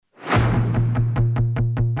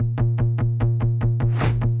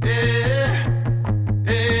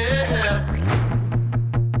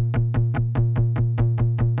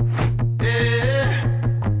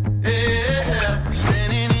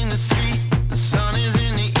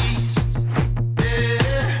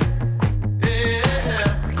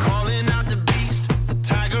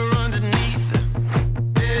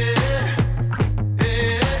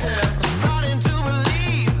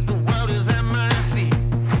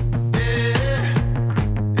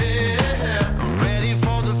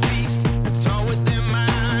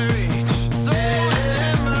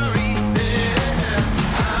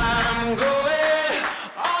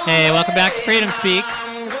Hey, welcome back to Freedom Speak.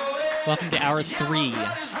 Welcome to Hour 3.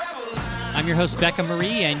 I'm your host, Becca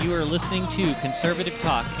Marie, and you are listening to Conservative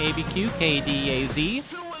Talk, ABQ KDAZ,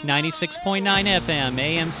 96.9 FM,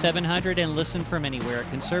 AM 700, and listen from anywhere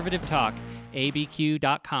at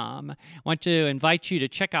conservativetalkabq.com. I want to invite you to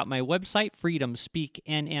check out my website,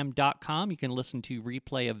 freedomspeaknm.com. You can listen to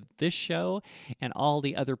replay of this show and all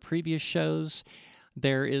the other previous shows.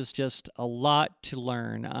 There is just a lot to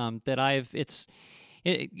learn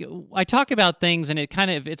I talk about things, and it's kind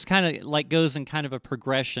of like goes in kind of a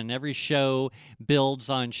progression. Every show builds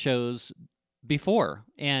on shows before,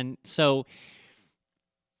 and so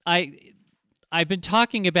I've been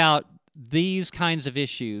talking about these kinds of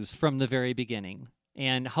issues from the very beginning,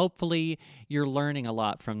 and hopefully you're learning a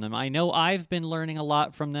lot from them. I know I've been learning a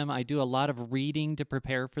lot from them. I do a lot of reading to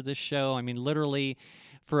prepare for this show. I mean, literally,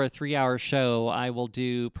 for a 3-hour show, I will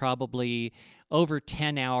do probably over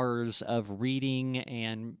 10 hours of reading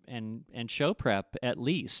and show prep at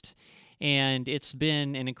least. And it's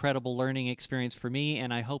been an incredible learning experience for me,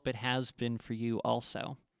 and I hope it has been for you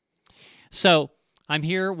also. So I'm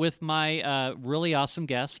here with my really awesome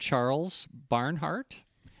guests, Charles Barnhart,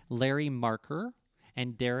 Larry Marker,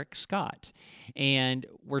 and Derek Scott. And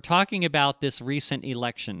we're talking about this recent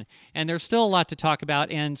election. And there's still a lot to talk about,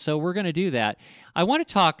 and so we're going to do that. I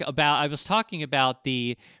was talking about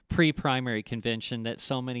the pre-primary convention that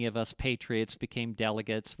so many of us patriots became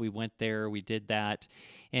delegates. We went there, we did that,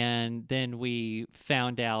 and then we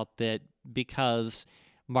found out that because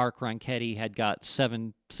Mark Ronchetti had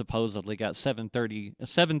supposedly got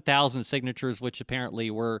 7,000 signatures, which apparently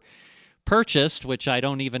were purchased, which I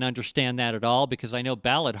don't even understand that at all, because I know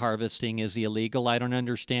ballot harvesting is illegal. I don't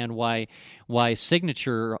understand why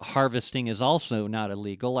signature harvesting is also not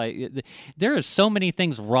illegal. There are so many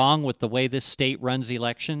things wrong with the way this state runs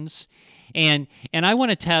elections. And I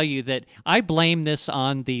want to tell you that I blame this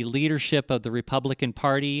on the leadership of the Republican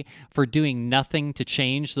Party for doing nothing to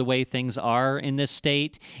change the way things are in this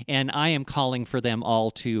state, and I am calling for them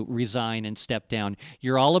all to resign and step down.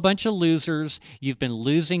 You're all a bunch of losers. You've been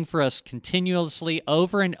losing for us continuously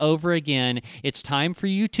over and over again. It's time for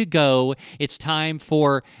you to go. It's time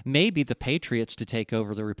for maybe the Patriots to take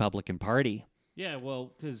over the Republican Party. Yeah,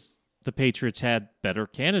 well, because the Patriots had better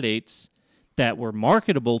candidates that were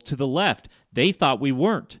marketable to the left. They thought we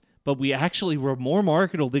weren't, but we actually were more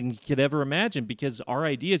marketable than you could ever imagine, because our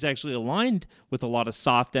ideas actually aligned with a lot of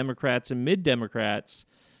soft Democrats and mid-Democrats,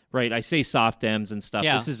 right? I say soft Dems and stuff.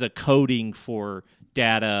 Yeah. This is a coding for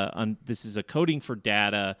data. This is a coding for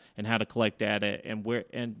data and how to collect data, and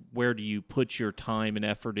where do you put your time and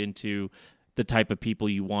effort into the type of people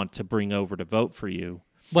you want to bring over to vote for you.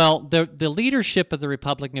 Well, the leadership of the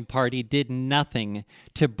Republican Party did nothing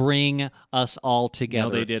to bring us all together.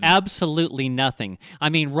 No, they didn't. Absolutely nothing. I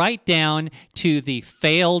mean, right down to the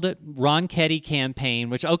failed Ronchetti campaign,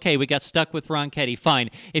 which, okay, we got stuck with Ronchetti, fine.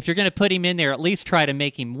 If you're going to put him in there, at least try to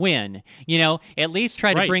make him win. At least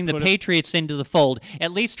try to bring the Patriots into the fold.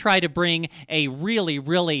 At least try to bring a really,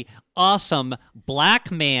 really awesome black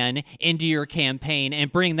man into your campaign and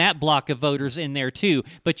bring that block of voters in there too.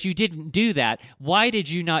 But you didn't do that. Why did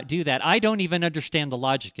you not do that? I don't even understand the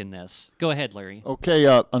logic in this. Go ahead, Larry. Okay,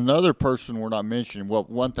 another person we're not mentioning. Well,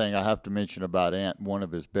 one thing I have to mention about Ant, one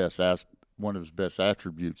of his best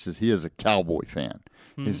attributes is he is a Cowboy fan.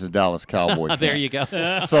 He's a Dallas Cowboy fan. There you go.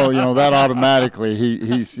 So that automatically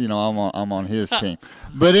he's I'm on his team.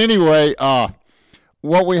 But anyway,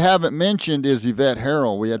 what we haven't mentioned is Yvette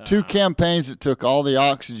Herrell. We had two campaigns that took all the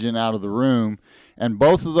oxygen out of the room, and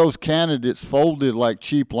both of those candidates folded like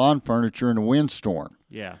cheap lawn furniture in a windstorm.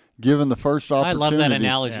 Yeah. Given the first opportunity. I love that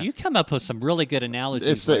analogy. Yeah. You come up with some really good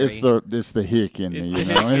analogies. It's the hick in me,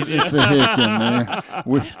 It's the hick in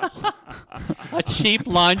me. A cheap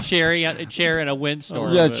lawn chair in a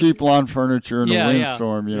windstorm. Yeah, cheap lawn furniture in a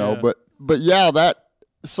windstorm, Yeah. But yeah,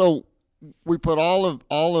 so we put all of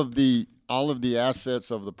the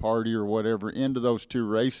assets of the party or whatever into those two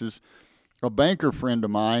races. A banker friend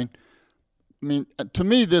of mine, I mean, to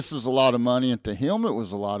me, this is a lot of money, and to him, it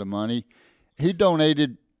was a lot of money. He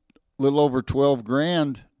donated a little over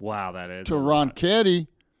 $12,000. Wow, that is to Ronchetti,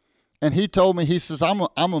 and he told me, he says,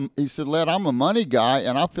 he said, Led, I'm a money guy,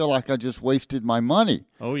 and I feel like I just wasted my money.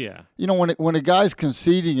 Oh yeah. When a guy's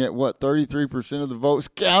conceding at 33% of the votes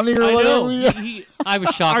counting or whatever. I was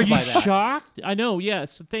shocked by that. Are you shocked? I know.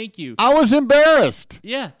 Yes. Thank you. I was embarrassed.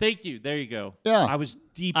 Yeah. Thank you. There you go. Yeah. I was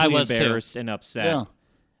deeply embarrassed and upset. Yeah.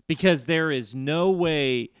 Because there is no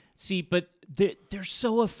way. See, but they're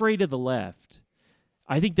so afraid of the left.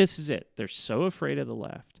 I think this is it. They're so afraid of the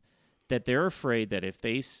left that they're afraid that if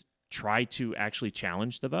they try to actually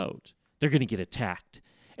challenge the vote, they're going to get attacked.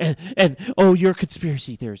 and oh, you're a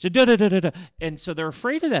conspiracy theorist. Da, da, da, da, da. And so they're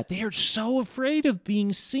afraid of that. They are so afraid of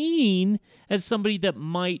being seen as somebody that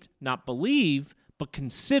might not believe, but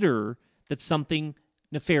consider that something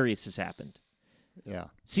nefarious has happened. Yeah.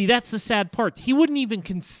 See, that's the sad part. He wouldn't even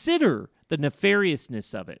consider the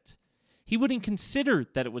nefariousness of it. He wouldn't consider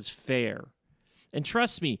that it was fair. And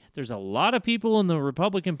trust me, there's a lot of people in the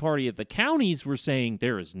Republican Party at the counties were saying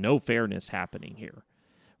there is no fairness happening here,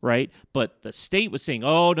 right? But the state was saying,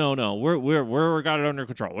 "Oh no, we got it under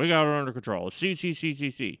control. We got it under control.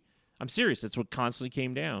 See. I'm serious. That's what constantly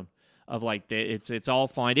came down of like it's all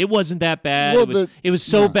fine. It wasn't that bad. Well, it was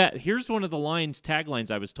so bad. Here's one of the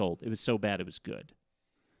taglines I was told. It was so bad it was good.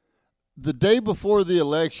 The day before the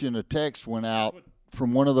election, a text went out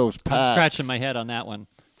from one of those PACs. I'm scratching my head on that one.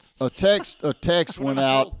 A text went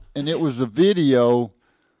out, and it was a video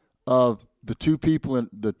of the two people and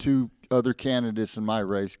the two other candidates in my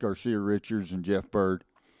race, Garcia Richards and Jeff Byrd.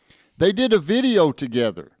 They did a video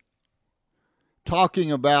together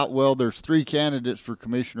talking about, well, there's 3 candidates for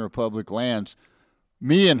Commissioner of Public Lands.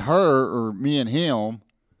 Me and her, or me and him,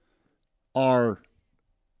 are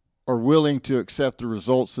willing to accept the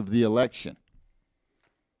results of the election.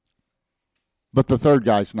 But the third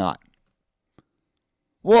guy's not.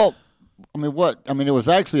 Well, I mean, it was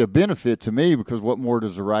actually a benefit to me because what more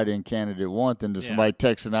does a write-in candidate want than to somebody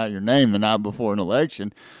texting out your name the night before an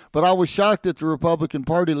election? But I was shocked that the Republican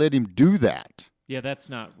Party let him do that. Yeah, that's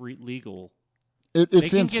not legal. It's they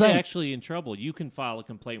can insane. get actually in trouble. You can file a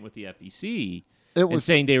complaint with the FEC and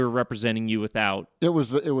saying they were representing you without. It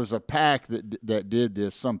was a PAC that did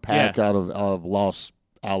this, some PAC out of Los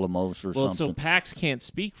Alamos or something. So PACs can't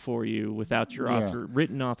speak for you without your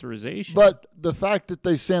written authorization. But the fact that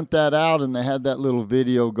they sent that out and they had that little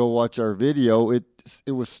video, go watch our video, it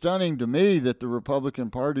was stunning to me that the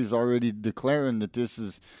Republican Party's already declaring that this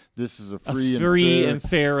is a free and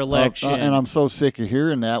fair election. And I'm so sick of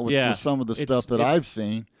hearing that with some of the stuff that I've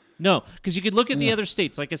seen. No, because you could look at the other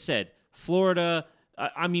states. Like I said, Florida.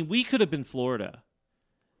 I mean, we could have been Florida.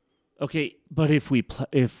 Okay, but if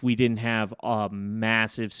we didn't have a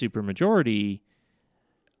massive supermajority,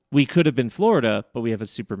 we could have been Florida, but we have a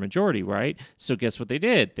supermajority, right? So guess what they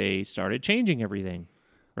did? They started changing everything,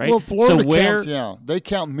 right? Well, Florida counts, they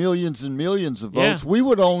count millions and millions of votes. We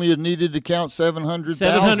would only have needed to count 700,000.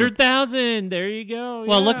 700,000. There you go.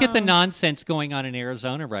 Well, look at the nonsense going on in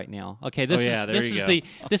Arizona right now. Okay, this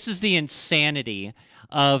is the insanity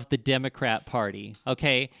of the Democrat Party.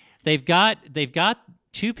 Okay, they've got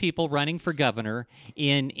 2 people running for governor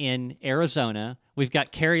in Arizona. We've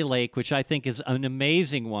got Carrie Lake, which I think is an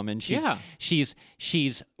amazing woman. She's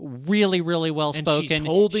really, really well spoken. She's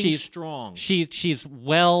holding strong. She's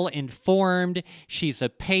well informed. She's a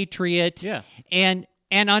patriot. Yeah. And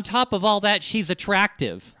on top of all that, she's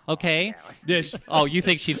attractive. Okay. Yes. Oh, you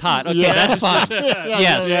think she's hot? Okay, that's fine.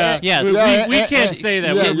 Yes. We can't say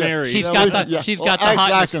that. We're married. She's got the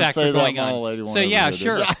hotness factor going on. So yeah,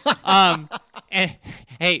 sure. And,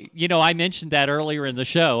 hey, I mentioned that earlier in the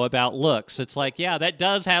show about looks. It's like, that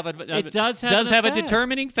does have a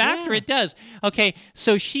determining factor. Yeah. It does. Okay,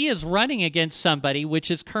 so she is running against somebody which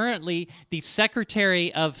is currently the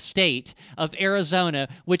Secretary of State of Arizona,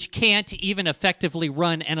 which can't even effectively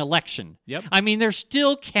run an election. Yep. I mean, they're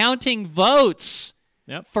still counting votes.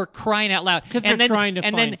 Yep. For crying out loud. Because they're trying to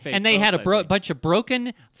find fake and they had votes, a bunch of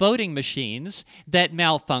broken voting machines that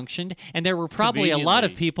malfunctioned, and there were probably a lot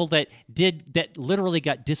of people that literally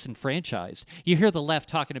got disenfranchised. You hear the left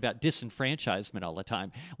talking about disenfranchisement all the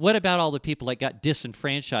time. What about all the people that got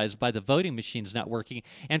disenfranchised by the voting machines not working?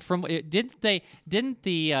 And didn't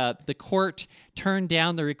the court turn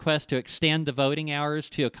down the request to extend the voting hours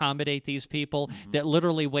to accommodate these people that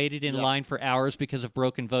literally waited in line for hours because of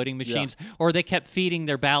broken voting machines, or they kept feeding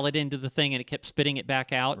their ballot into the thing and it kept spitting it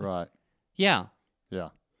back out? Right. Yeah. Yeah.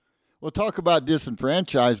 Well, talk about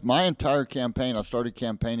disenfranchised. My entire campaign, I started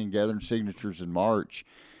campaigning, gathering signatures in March,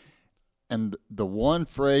 and the one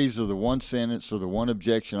phrase or the one sentence or the one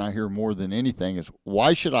objection I hear more than anything is,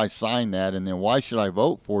 why should I sign that, and then why should I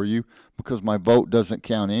vote for you? Because my vote doesn't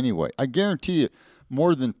count anyway. I guarantee you,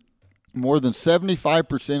 more than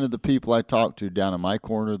 75% of the people I talk to down in my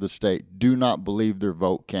corner of the state do not believe their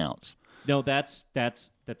vote counts. No, that's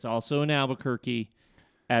also in Albuquerque.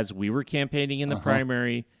 As we were campaigning in the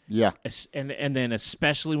primary, and then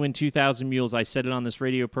especially when 2,000 Mules, I said it on this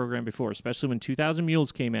radio program before, especially when 2,000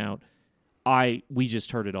 Mules came out, we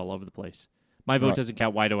just heard it all over the place. My vote doesn't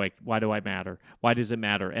count. Why do I matter? Why does it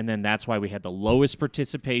matter? And then that's why we had the lowest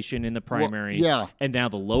participation in the primary, and now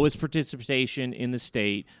the lowest participation in the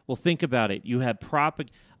state. Well, think about it. You have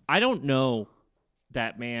I don't know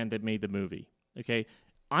that man that made the movie. Okay,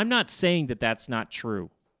 I'm not saying that that's not true.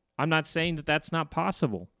 I'm not saying that that's not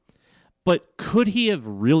possible. But could he have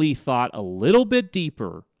really thought a little bit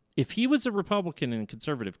deeper? If he was a Republican and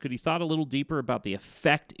conservative, could he thought a little deeper about the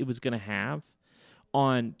effect it was going to have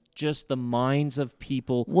on just the minds of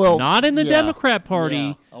people, not in the Democrat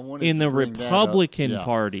Party, in the Republican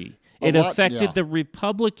Party? It affected the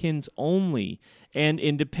Republicans only and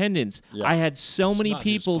independents. Yeah. I had so many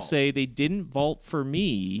people say they didn't vote for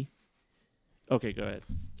me. Okay, go ahead.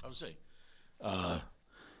 I would say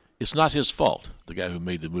it's not his fault, the guy who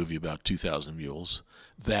made the movie about 2,000 Mules,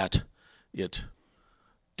 that it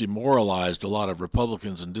demoralized a lot of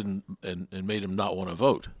Republicans and made them not want to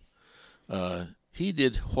vote. He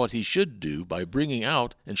did what he should do by bringing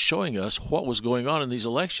out and showing us what was going on in these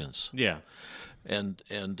elections. Yeah. And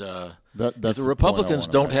if the Republicans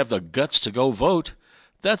don't have the guts to go vote,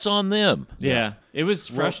 that's on them. Yeah. It was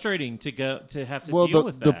frustrating to have to deal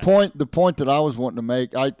with that. The point that I was wanting to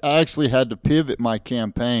make, I actually had to pivot my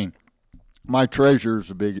campaign. My treasurer's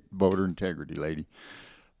a big voter integrity lady.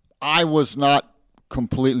 I was not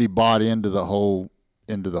completely bought into the whole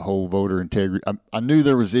voter integrity. I knew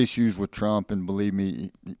there was issues with Trump, and believe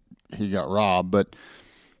me, he got robbed, but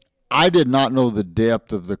I did not know the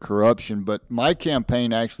depth of the corruption. But my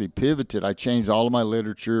campaign actually pivoted. I changed all of my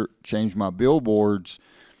literature, changed my billboards.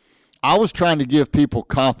 I was trying to give people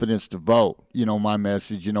confidence to vote. My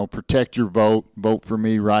message, protect your vote, vote for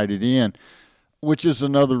me, write it in, which is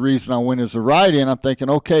another reason I went as a write-in. I'm thinking,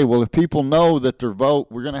 okay, well, if people know that their vote,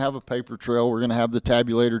 we're going to have a paper trail, we're going to have the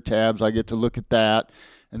tabulator tabs, I get to look at that,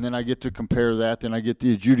 and then I get to compare that, then I get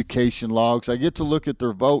the adjudication logs. I get to look at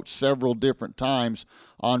their votes several different times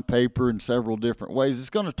on paper in several different ways. It's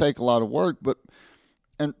going to take a lot of work,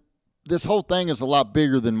 and this whole thing is a lot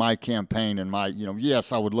bigger than my campaign and my,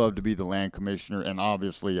 yes, I would love to be the land commissioner, and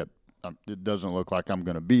obviously it doesn't look like I'm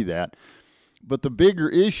going to be that. But the bigger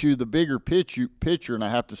issue, the bigger picture, and I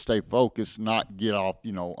have to stay focused, not get off,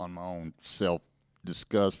 on my own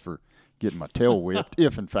self-disgust for getting my tail whipped,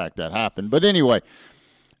 if in fact that happened. But anyway,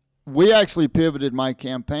 we actually pivoted my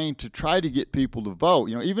campaign to try to get people to vote.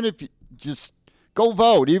 Even if you just go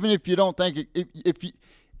vote, even if you don't think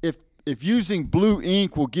if using blue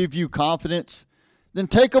ink will give you confidence, then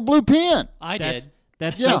take a blue pen. I did.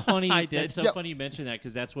 That's so funny. That's so funny you mentioned that,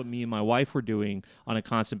 because that's what me and my wife were doing on a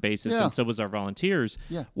constant basis, and so was our volunteers.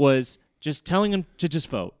 Was just telling them to just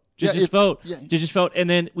vote. Just vote. And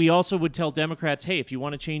then we also would tell Democrats, hey, if you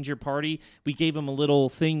want to change your party, we gave them a little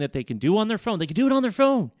thing that they can do on their phone. They can do it on their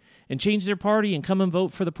phone and change their party and come and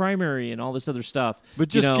vote for the primary and all this other stuff. But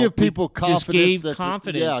just give people confidence. Just gave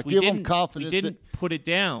confidence. Give them confidence. We didn't put it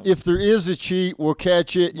down. If there is a cheat, we'll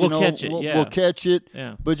catch it. We'll catch it.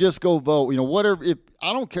 Yeah. But just go vote. Whatever.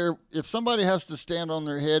 I don't care if somebody has to stand on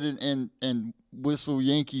their head and whistle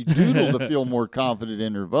Yankee Doodle to feel more confident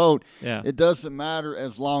in their vote. Yeah. It doesn't matter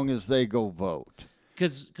as long as they go vote.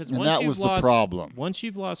 Because that was the problem. Once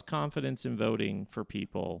you've lost confidence in voting for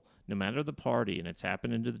people, no matter the party, and it's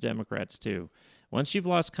happening to the Democrats too, once you've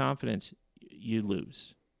lost confidence, you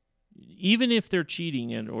lose. Even if they're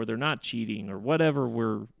cheating or they're not cheating or whatever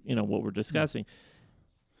what we're discussing,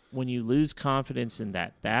 when you lose confidence in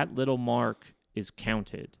that little mark is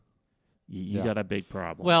counted, you got a big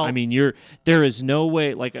problem. Well, I mean, there is no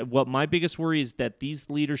way. Like, what my biggest worry is that these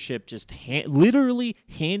leadership just literally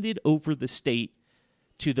handed over the state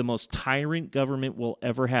to the most tyrant government we'll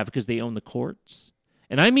ever have, because they own the courts.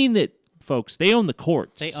 And I mean that, folks, they own the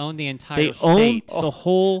courts. They own the entire state. They own the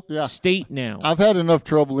whole state now. I've had enough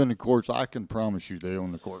trouble in the courts. I can promise you they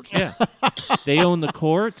own the courts. Yeah. They own the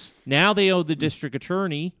courts. Now they own the district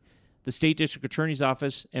attorney, the state district attorney's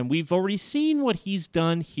office, and we've already seen what he's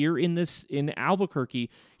done here in Albuquerque.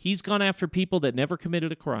 He's gone after people that never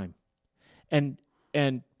committed a crime and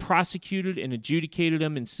prosecuted and adjudicated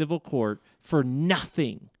them in civil court for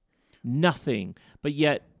nothing. But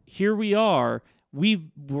yet here we are.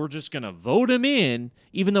 We're just going to vote him in,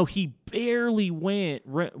 even though he barely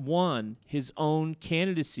won his own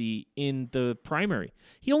candidacy in the primary.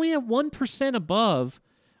 He only had 1% above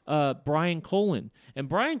Brian Colin. And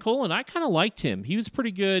Brian Colin, I kind of liked him. He was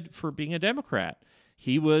pretty good for being a Democrat.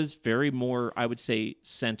 He was very more, I would say,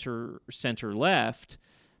 center-left,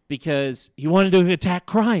 because he wanted to attack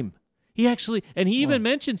crime. He even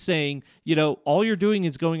mentioned saying, all you're doing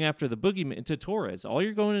is going after the boogeyman, to Torres. All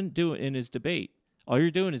you're going to do in his debate, all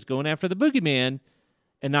you're doing is going after the boogeyman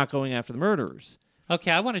and not going after the murderers.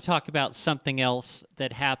 Okay, I want to talk about something else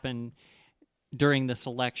that happened during this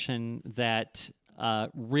election that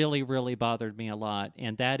really, really bothered me a lot,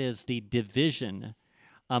 and that is the division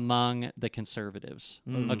among the conservatives.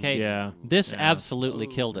 Okay? Yeah. This Yeah. okay?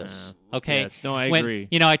 Killed us. Okay? Yes. No, I When- agree.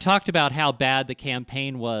 I talked about how bad the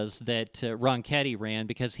campaign was that Ronchetti ran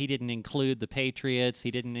because he didn't include the Patriots.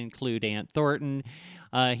 He didn't include Aunt Thornton.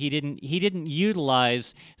 He didn't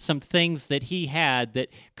utilize some things that he had that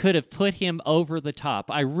could have put him over the top.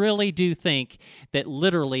 I really do think that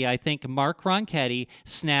I think Mark Ronchetti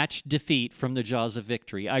snatched defeat from the jaws of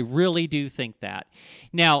victory. I really do think that.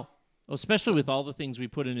 Now, Especially with all the things we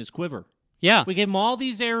put in his quiver. yeah. We gave him all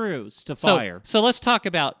these arrows to fire. So let's talk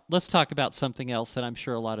about something else that I'm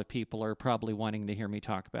sure a lot of people are probably wanting to hear me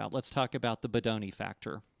talk about. Let's talk about the Bodoni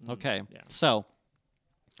factor. Okay. yeah. So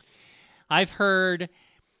I've heard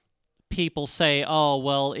people say, "Oh,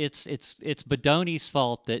 well, it's Bodoni's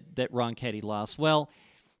fault that Ronchetti lost." Well,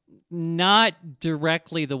 not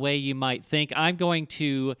directly the way you might think. I'm going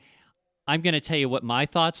to tell you what my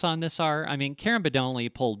thoughts on this are. I mean, Karen Bodoni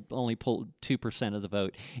only pulled 2% of the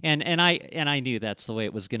vote, and I knew that's the way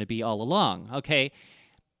it was going to be all along. Okay,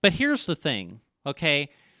 but here's the thing. Okay,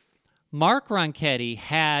 Mark Ronchetti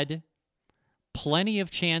had plenty of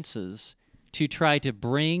chances to try to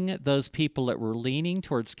bring those people that were leaning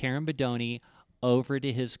towards Karen Bodoni over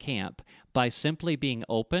to his camp by simply being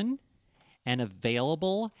open and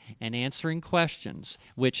available and answering questions,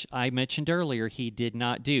 which I mentioned earlier he did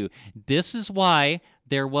not do. This is why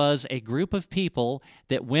there was a group of people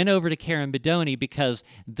that went over to Karen Bodoni because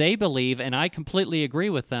they believe, and I completely agree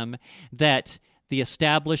with them, that the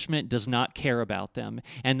establishment does not care about them,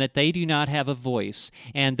 and that they do not have a voice,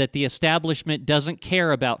 and that the establishment doesn't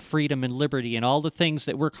care about freedom and liberty and all the things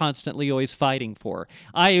that we're constantly always fighting for.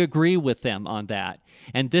 I agree with them on that.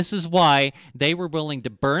 And this is why they were willing to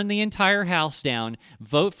burn the entire house down,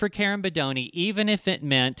 vote for Karen Bodoni, even if it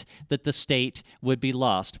meant that the state would be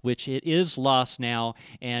lost, which it is lost now,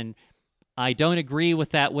 and I don't agree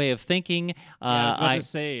with that way of thinking. I was about to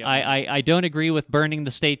say, I don't agree with burning the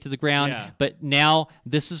state to the ground, Yeah. but now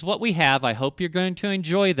this is what we have. I hope you're going to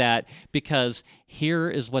enjoy that because here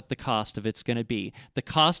is what the cost of it's going to be. The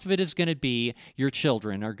cost of it is going to be your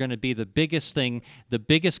children are going to be the biggest thing, the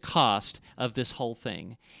biggest cost of this whole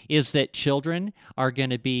thing is that children are going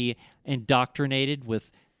to be indoctrinated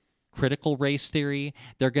with critical race theory.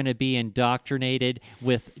 They're going to be indoctrinated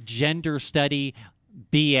with gender study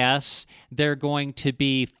BS. They're going to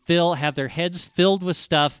be have their heads filled with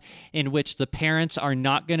stuff in which the parents are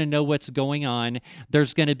not going to know what's going on.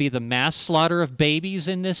 There's going to be the mass slaughter of babies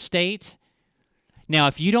in this state. Now,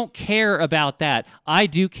 if you don't care about that, I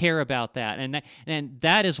do care about that. And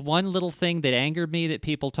that is one little thing that angered me that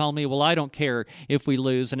people told me, well, I don't care if we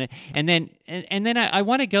lose. And then I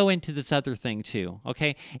want to go into this other thing too,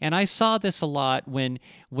 okay? And I saw this a lot when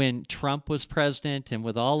Trump was president and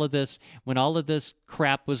with all of this, when all of this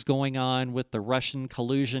crap was going on with the Russian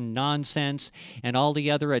collusion nonsense and all the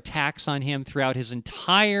other attacks on him throughout his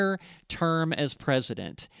entire term as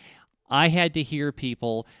president. I had to hear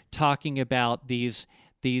people talking about these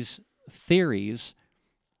theories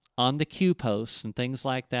on the Q posts and things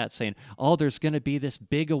like that, saying, "Oh, there's going to be this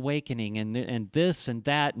big awakening, and this and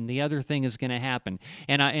that, and the other thing is going to happen."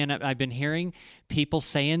 And I've been hearing people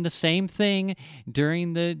saying the same thing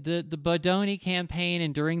during the Bodoni campaign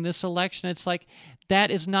and during this election. It's like that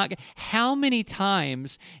is not. How many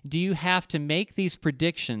times do you have to make these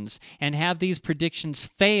predictions and have these predictions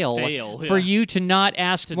fail for you to not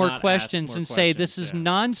ask To more not ask questions more and say questions, this is yeah.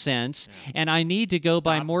 nonsense and I need to go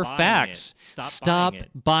by Stop more buying facts? it. Stop Stop buying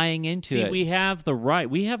it. buying into See, it. we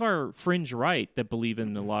have our fringe right that believe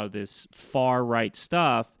in a lot of this far right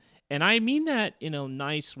stuff. And I mean that in a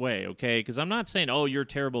nice way, okay? Because I'm not saying, oh, you're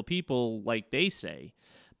terrible people like they say.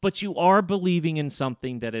 But you are believing in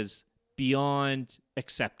something that is beyond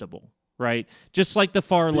acceptable, right? Just like the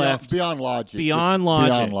far left. Beyond logic. Beyond Just logic.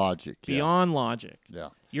 Beyond logic. Yeah. Beyond logic. Yeah.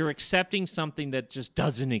 You're accepting something that just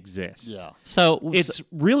doesn't exist. Yeah. So It's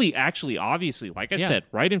really actually obviously, like I Yeah. said,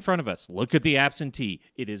 right in front of us. Look at the absentee.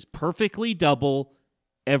 It is perfectly double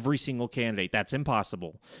every single candidate. That's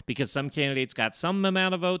impossible because some candidates got some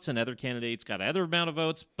amount of votes and other candidates got other amount of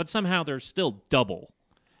votes, but somehow they're still double.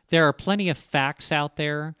 there are plenty of facts out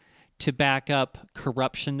there to back up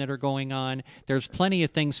corruption that are going on. There's plenty of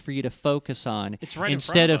things for you to focus on It's right in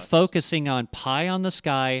front instead of of us. focusing on pie on the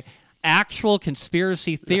sky, actual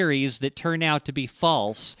conspiracy theories that turn out to be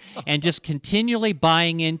false, and just continually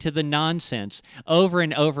buying into the nonsense over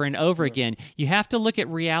and over and over again. You have to look at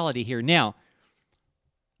reality here. Now,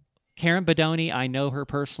 Karen Bedoni, I know her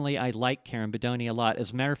personally. I like Karen Bedoni a lot.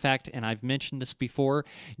 As a matter of fact, and I've mentioned this before,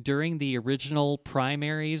 during the original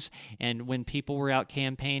primaries and when people were out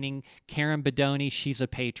campaigning, Karen Bedoni, she's a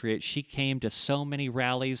patriot. She came to so many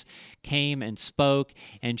rallies, came and spoke,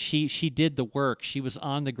 and she did the work. She was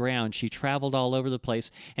on the ground. She traveled all over the place,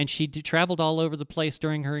 and she traveled all over the place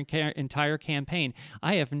during her entire campaign.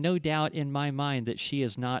 I have no doubt in my mind that she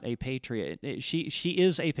is not a patriot. She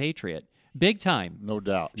is a patriot. Big time. No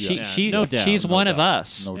doubt. Yes. No doubt. She's No one doubt. of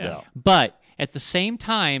us. No doubt. But at the same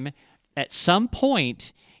time, at some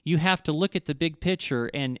point, you have to look at the big picture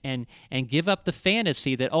and give up the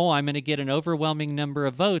fantasy that, oh, I'm going to get an overwhelming number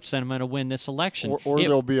of votes and I'm going to win this election. Or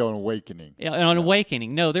there'll be an awakening. An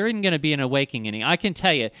awakening. No, there isn't going to be an awakening. I can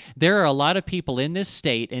tell you, there are a lot of people in this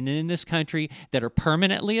state and in this country that are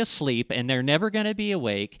permanently asleep and they're never going to be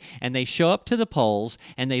awake, and they show up to the polls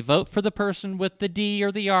and they vote for the person with the D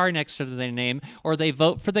or the R next to their name, or they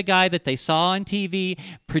vote for the guy that they saw on TV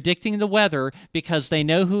predicting the weather because they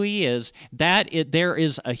know who he is. There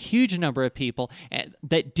is a huge number of people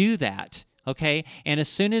that do that. Okay, and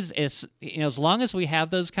as long as we have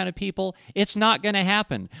those kind of people, it's not going to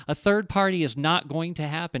happen. A third party is not going to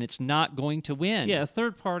happen. It's not going to win. Yeah, a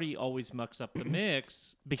third party always mucks up the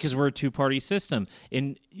mix because we're a two-party system.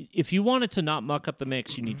 And if you wanted to not muck up the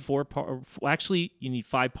mix, you need you need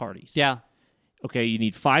 5 parties. Yeah. Okay, you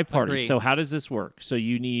need 5 parties. Agreed. So how does this work? So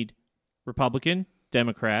you need Republican,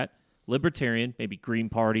 Democrat, Libertarian, maybe Green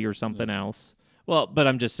Party or something else. Well, but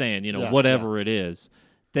I'm just saying, whatever it is.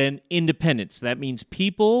 Then independents. That means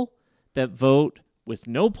people that vote with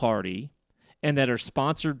no party and that are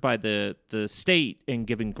sponsored by the state and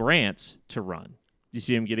given grants to run. You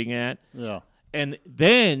see what I'm getting at? Yeah. And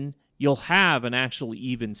then you'll have an actual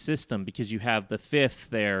even system because you have the 5th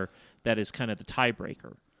there that is kind of the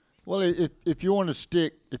tiebreaker. Well, if you want to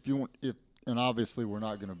stick, and obviously we're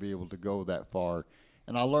not going to be able to go that far.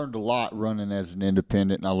 And I learned a lot running as an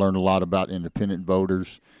independent, and I learned a lot about independent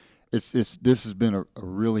voters. This has been a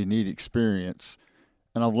really neat experience,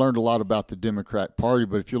 and I've learned a lot about the Democrat Party.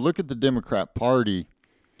 But if you look at the Democrat Party,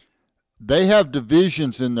 they have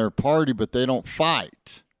divisions in their party, but they don't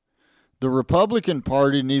fight. The Republican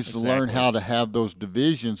Party needs to learn how to have those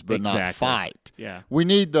divisions, but not fight. Yeah, we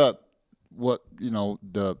need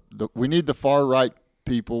we need the far right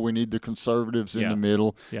people. We need the conservatives in the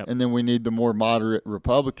middle, and then we need the more moderate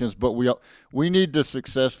Republicans. But we need to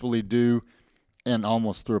successfully do, and I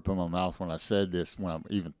almost threw up in my mouth when I said this, when I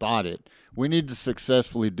even thought it, we need to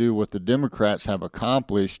successfully do what the Democrats have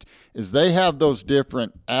accomplished, is they have those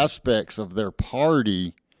different aspects of their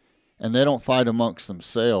party, and they don't fight amongst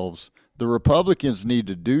themselves. The Republicans need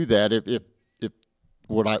to do that. If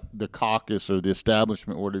the caucus or the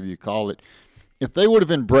establishment, whatever you call it, if they would have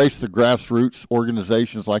embraced the grassroots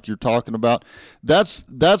organizations like you're talking about, that's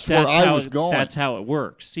where I was going. That's how it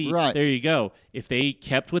works. See, right. There you go. If they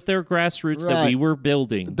kept with their grassroots that we were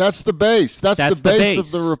building. That's the base. That's the base of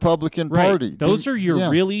the Republican Party. Those are your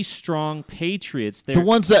really strong patriots. The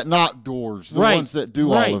ones that knock doors, the ones that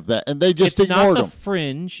do all of that, and they just ignored them. It's not the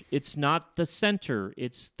fringe. It's not the center.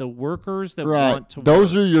 It's the workers that want to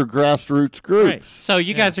Those work. are your grassroots groups. Right. So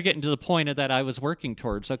you guys are getting to the point that I was working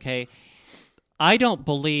towards, okay? I don't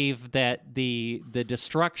believe that the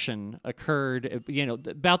destruction occurred,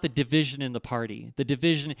 about the division in the party. The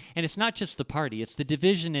division, and it's not just the party, it's the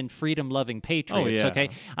division in freedom-loving patriots, okay?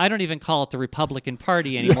 I don't even call it the Republican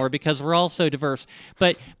Party anymore because we're all so diverse.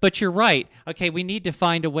 But you're right. Okay, we need to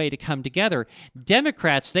find a way to come together.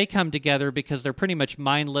 Democrats, they come together because they're pretty much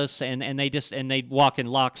mindless and they walk in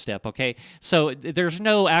lockstep, okay? So there's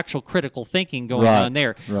no actual critical thinking going on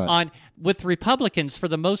there. Right. With Republicans, for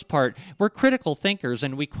the most part, we're critical thinkers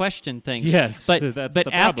and we question things. Yes, but that's but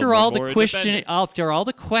the after problem. all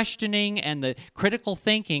the questioning and the critical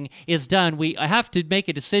thinking is done, we have to make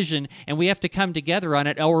a decision and we have to come together on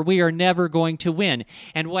it, or we are never going to win.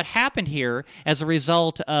 And what happened here, as a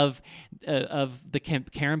result of the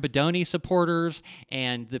Karen Bedoni supporters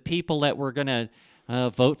and the people that were going to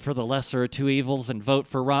vote for the lesser of two evils and vote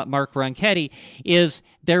for Mark Ronchetti, is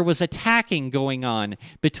there was attacking going on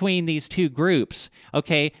between these two groups.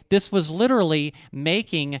 Okay, this was literally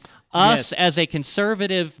making us as a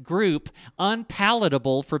conservative group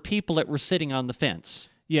unpalatable for people that were sitting on the fence.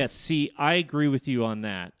 Yes, see, I agree with you on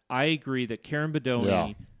that. I agree that Karen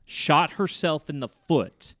Bedoni shot herself in the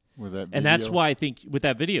foot. With that video. And that's why I think with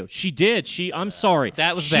that video, she did. I'm sorry.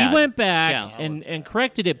 That was she bad. She went back and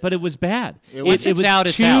corrected it, but it was bad. It was out.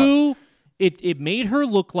 Too. It made her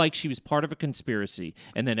look like she was part of a conspiracy,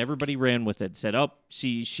 and then everybody ran with it. Said, "Oh,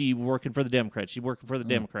 she working for the Democrats. She working for the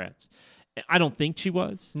Democrats." I don't think she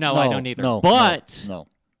was. No, I don't either. No, but no.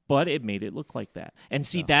 but it made it look like that. And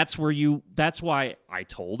see, that's why I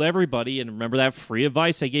told everybody, and remember that free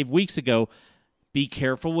advice I gave weeks ago, be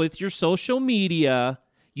careful with your social media.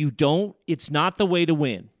 It's not the way to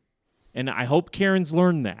win. And I hope Karen's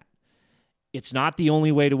learned that. It's not the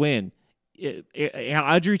only way to win.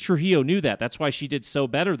 Audrey Trujillo knew that. That's why she did so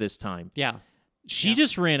better this time. Yeah. She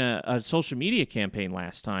just ran a social media campaign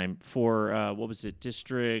last time for, what was it,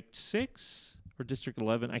 District 6 or District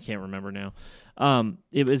 11? I can't remember now.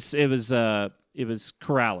 It was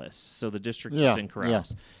Corrales. So the district was in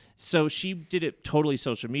Corrales. Yeah. So she did it totally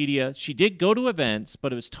social media. She did go to events,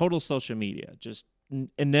 but it was total social media. Just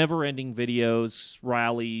never-ending videos,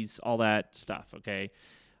 rallies, all that stuff, okay?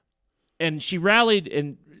 And she rallied,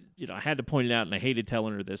 and I had to point it out, and I hated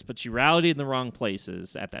telling her this, but she rallied in the wrong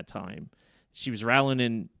places at that time. She was rallying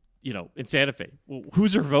in Santa Fe. Well,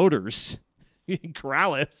 who's her voters? In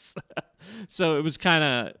Corrales. So it was kind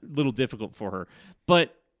of a little difficult for her.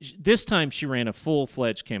 But this time she ran a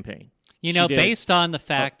full-fledged campaign. Based on the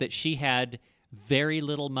fact that she had very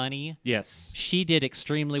little money. Yes. She did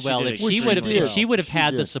extremely well. If she would have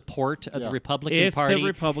had the support of the Republican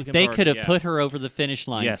Party, they could have put her over the finish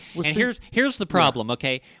line. Yes. And here's the problem,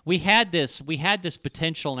 okay? We had this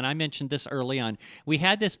potential, and I mentioned this early on. We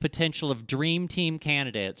had this potential of dream team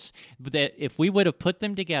candidates that if we would have put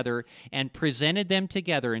them together and presented them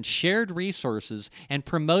together and shared resources and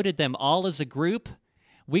promoted them all as a group,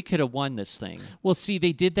 we could have won this thing. Well, see,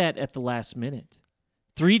 they did that at the last minute.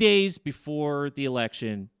 3 days before the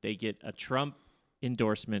election, they get a Trump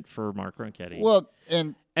endorsement for Mark Ronchetti. Well,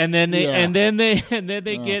 and then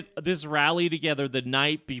they get this rally together the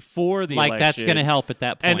night before the election. Like that's going to help at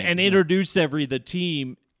that point. And introduce the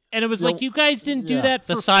team. And it was like, you guys didn't do that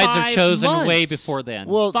for the sides 5 are chosen months. way before then.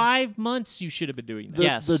 Well, 5 months you should have been doing that.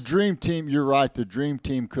 Yes. The dream team, you're right, the dream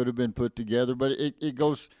team could have been put together, but it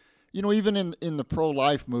goes, even in the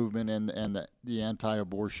pro-life movement and the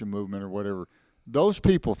anti-abortion movement or whatever, those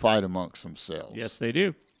people fight amongst themselves. Yes, they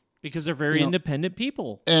do, because they're very independent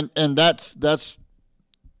people. And that's I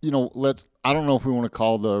don't know if we want to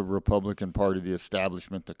call the Republican Party the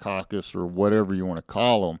establishment, the caucus, or whatever you want to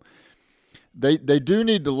call them. They do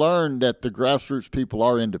need to learn that the grassroots people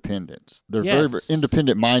are independents. They're very, very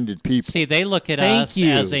independent-minded people. See, they look at us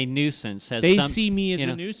as a nuisance. They see me as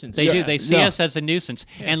a nuisance. They do. They see us as a nuisance.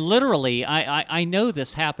 Yeah. And literally, I know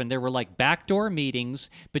this happened. There were like backdoor meetings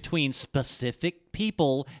between specific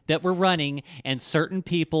people that were running, and certain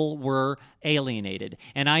people were alienated.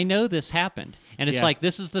 And I know this happened. And it's like,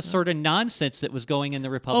 this is the sort of nonsense that was going in the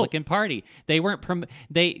Republican Party. They weren't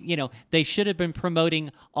they should have been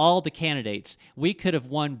promoting all the candidates. We could have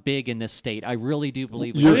won big in this state. I really do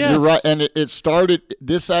believe you're right. And this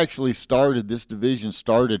division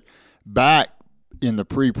started back in the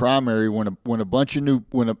pre-primary when a bunch of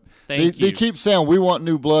they keep saying we want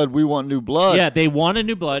new blood. Yeah, they wanted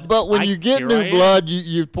new blood. But when you get new blood,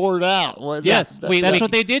 you pour it out. Well, that's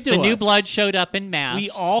what they did to us. The new blood showed up in mass. We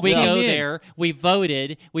go there. We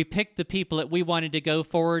voted. We picked the people that we wanted to go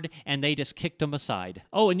forward, and they just kicked them aside.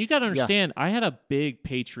 Oh, and you got to understand, I had a big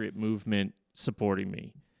patriot movement supporting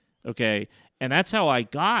me. Okay. And that's how I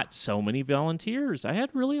got so many volunteers. I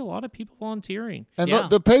had really a lot of people volunteering. And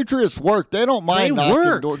the Patriots work. They don't mind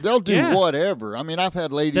knocking doors. They'll do whatever. I mean, I've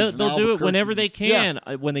had ladies They'll do it whenever they can.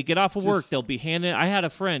 When they get off of work, they'll be handing. I had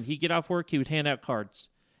a friend. He'd get off work. He would hand out cards.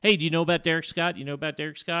 Hey, do you know about Derek Scott?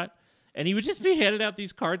 And he would just be handing out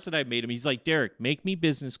these cards that I made him. He's like, Derek, make me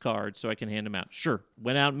business cards so I can hand them out. Sure.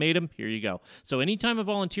 Went out and made them. Here you go. So anytime a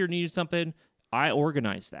volunteer needed something, I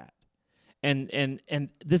organized that. And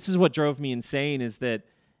this is what drove me insane is that,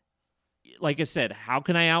 like I said, how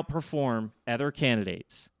can I outperform other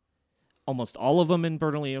candidates? Almost all of them in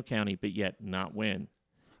Bernalillo County, but yet not win.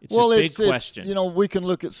 It's a big question. We can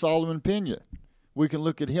look at Solomon Pena. We can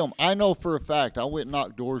look at him. I know for a fact, I went and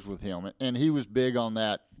knocked doors with him, and he was big on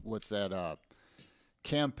that,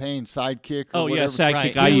 campaign sidekick or whatever. Sidekick.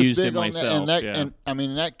 Right. I used it myself. And I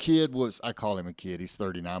mean, that kid I call him a kid. He's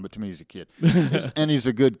 39, but to me he's a kid. And he's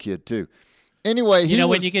a good kid, too. Anyway,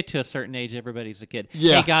 when you get to a certain age, everybody's a kid.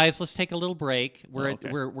 Yeah. Hey guys, let's take a little break. We're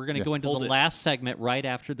going to go into the last segment right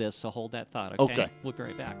after this, so hold that thought. Okay. We'll be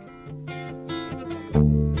right back.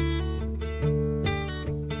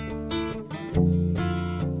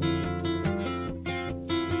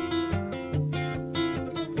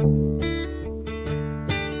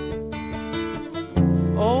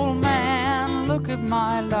 Old man, look at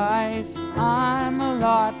my life. I'm a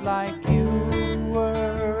lot like you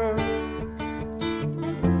were.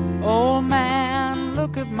 Old man,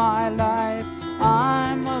 look at my life.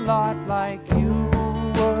 I'm a lot like you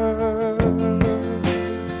were.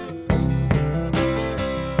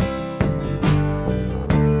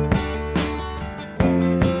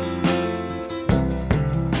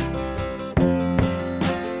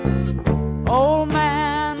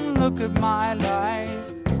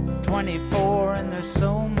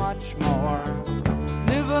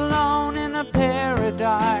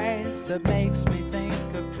 that makes me think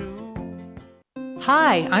of two.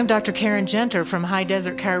 Hi, I'm Dr. Karen Genter from High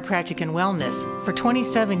Desert Chiropractic and Wellness. For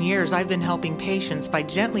 27 years, I've been helping patients by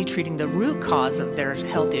gently treating the root cause of their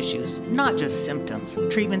health issues, not just symptoms.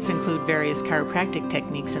 Treatments include various chiropractic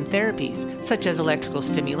techniques and therapies, such as electrical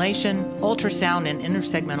stimulation, ultrasound and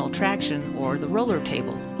intersegmental traction, or the roller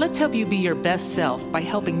table. Let's help you be your best self by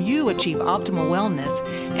helping you achieve optimal wellness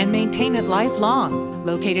and maintain it lifelong.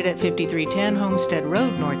 Located at 5310 Homestead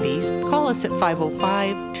Road Northeast, call us at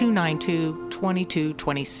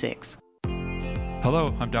 505-292-2226.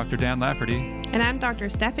 Hello, I'm Dr. Dan Lafferty. And I'm Dr.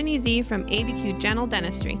 Stephanie Z from ABQ Gentle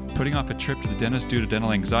Dentistry. Putting off a trip to the dentist due to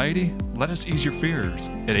dental anxiety? Let us ease your fears.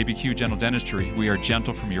 At ABQ Gentle Dentistry, we are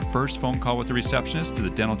gentle from your first phone call with the receptionist to the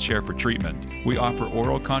dental chair for treatment. We offer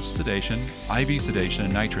oral conscious sedation, IV sedation,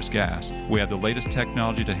 and nitrous gas. We have the latest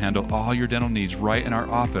technology to handle all your dental needs right in our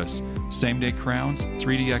office. Same-day crowns,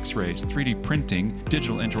 3D x-rays, 3D printing,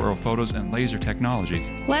 digital intraoral photos, and laser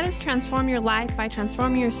technology. Let us transform your life by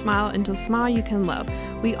transforming your smile into a smile you can love.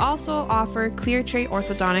 We also offer clear tray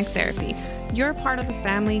orthodontic therapy. You're part of the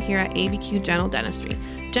family here at ABQ Gentle Dentistry.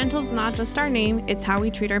 Gentle is not just our name, it's how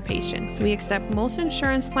we treat our patients. We accept most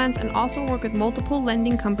insurance plans and also work with multiple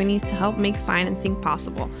lending companies to help make financing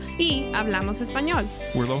possible. Y hablamos español.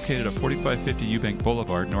 We're located at 4550 Eubank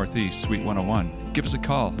Boulevard, Northeast, Suite 101. Give us a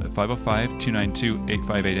call at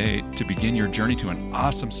 505-292-8588 to begin your journey to an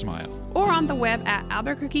awesome smile. Or on the web at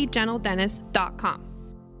albuquerquegentledentist.com.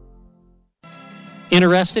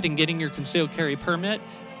 Interested in getting your concealed carry permit?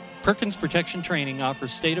 Perkins Protection Training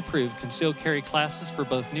offers state-approved concealed carry classes for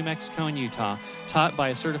both New Mexico and Utah, taught by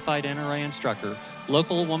a certified NRA instructor.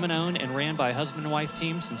 Local, woman-owned, and ran by a husband and wife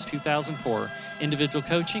team since 2004. Individual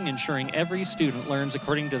coaching, ensuring every student learns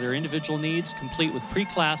according to their individual needs, complete with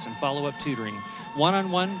pre-class and follow-up tutoring.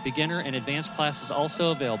 One-on-one, beginner, and advanced classes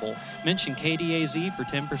also available. Mention KDAZ for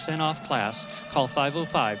 10% off class. Call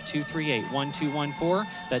 505-238-1214.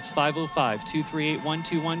 That's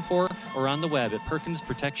 505-238-1214, or on the web at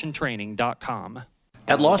perkinsprotectiontraining.com.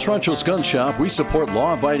 At Los Ranchos Gun Shop, we support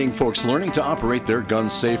law-abiding folks learning to operate their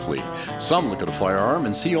guns safely. Some look at a firearm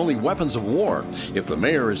and see only weapons of war. If the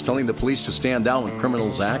mayor is telling the police to stand down when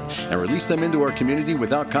criminals act and release them into our community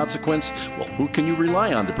without consequence, well, who can you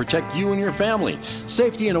rely on to protect you and your family?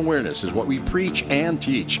 Safety and awareness is what we preach and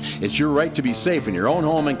teach. It's your right to be safe in your own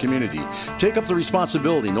home and community. Take up the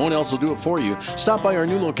responsibility. No one else will do it for you. Stop by our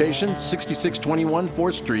new location, 6621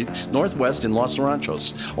 4th Street, Northwest in Los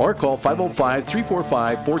Ranchos, or call 505-345-4276.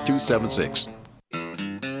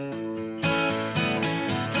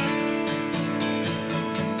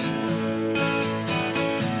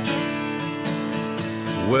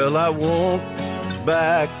 Well, I won't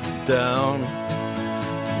back down.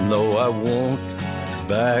 No, I won't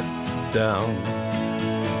back down.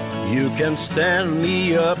 You can stand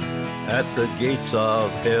me up at the gates of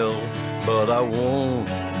hell, but I won't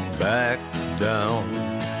back down.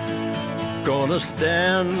 Gonna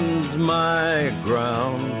stand my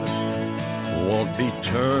ground, won't be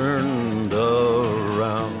turned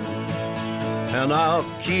around. And I'll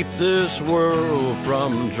keep this world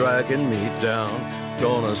from dragging me down.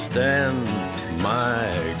 Gonna stand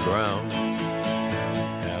my ground.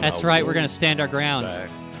 That's right, we're going to stand our ground. Back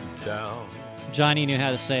down. Johnny knew how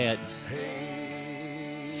to say it.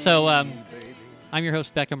 So, I'm your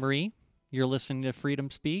host, Becca Marie. You're listening to Freedom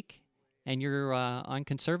Speak. And you're on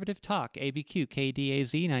Conservative Talk, ABQ,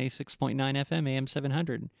 KDAZ, 96.9 FM, AM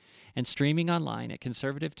 700, and streaming online at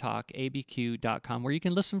conservativetalkabq.com, where you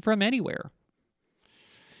can listen from anywhere.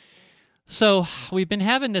 So we've been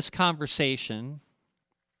having this conversation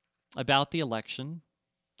about the election,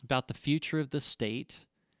 about the future of the state.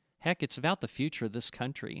 Heck, it's about the future of this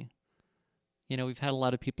country. You know, we've had a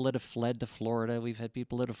lot of people that have fled to Florida. We've had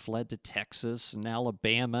people that have fled to Texas and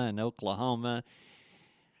Alabama and Oklahoma.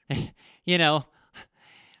 You know,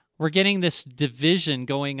 we're getting this division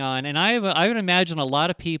going on, and I would imagine a lot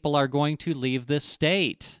of people are going to leave this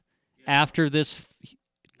state after this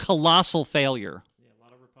colossal failure. Yeah, a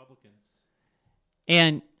lot of Republicans.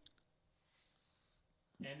 And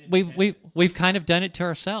we've kind of done it to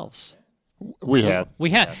ourselves. We have. We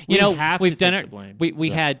have. We You know, have we've to done take it. the blame. We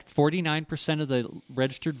had 49% of the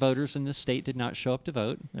registered voters in the state did not show up to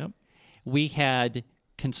vote. Yep. We had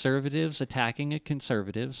conservatives attacking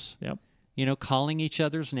conservatives. Yep. You know, calling each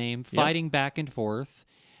other's name, fighting back and forth.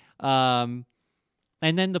 And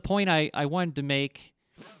then the point I wanted to make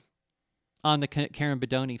on the Karen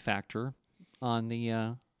Bedoni factor on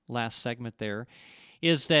the last segment there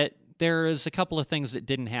is that there is a couple of things that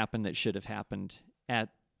didn't happen that should have happened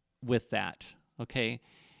with that. Okay,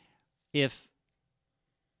 if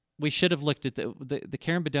we should have looked at the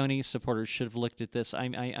Karen Bedoni supporters should have looked at this. I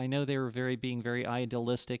know they were being very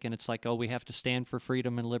idealistic, and it's like, oh, we have to stand for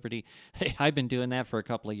freedom and liberty. Hey, I've been doing that for a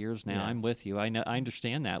couple of years now. Yeah. I'm with you. I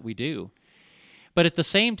understand that. We do. But at the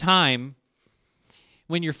same time,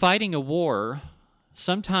 when you're fighting a war,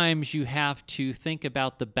 sometimes you have to think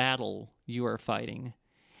about the battle you are fighting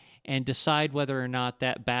and decide whether or not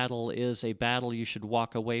that battle is a battle you should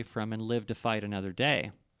walk away from and live to fight another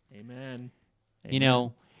day. Amen. You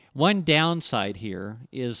know, one downside here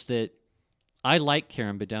is that I like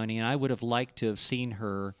Karen Bedoni, and I would have liked to have seen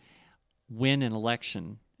her win an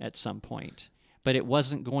election at some point, but it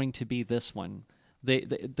wasn't going to be this one.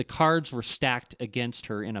 The cards were stacked against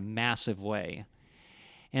her in a massive way.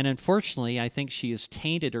 And unfortunately, I think she has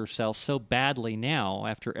tainted herself so badly now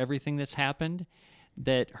after everything that's happened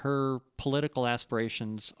that her political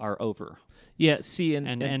aspirations are over. Yeah, see,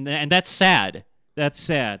 And that's sad. that's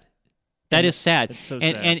sad. That is sad. It's so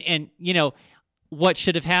and, sad. And you know, what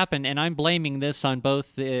should have happened, and I'm blaming this on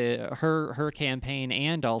both her campaign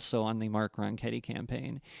and also on the Mark Ronchetti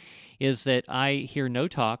campaign, is that I hear no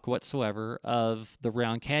talk whatsoever of the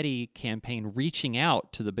Ronchetti campaign reaching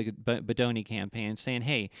out to the Bedoni campaign saying,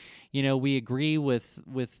 hey, you know, we agree with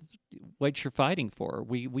what you're fighting for.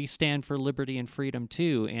 We stand for liberty and freedom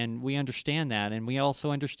too, and we understand that, and we also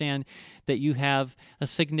understand that you have a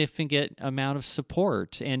significant amount of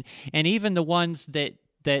support, and even the ones that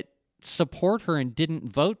support her and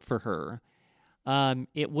didn't vote for her,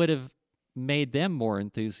 it would have made them more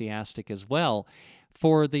enthusiastic as well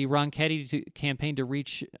for the Ronchetti campaign to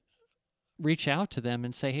reach out to them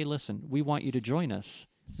and say, hey, listen, we want you to join us.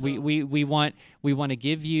 So- We want to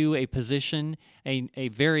give you a position, a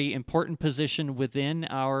very important position within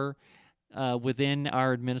our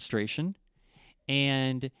administration,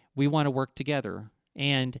 and we want to work together.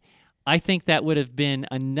 And I think that would have been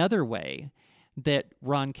another way that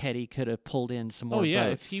Ronchetti could have pulled in some more Oh yeah,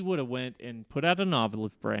 votes. if he would have went and put out an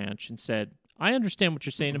olive branch and said, I understand what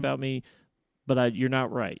you're saying about me, but you're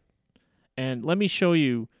not right. And let me show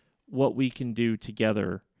you what we can do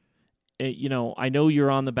together. You know, I know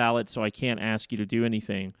you're on the ballot, so I can't ask you to do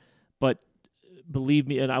anything. But believe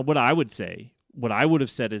me, and what I would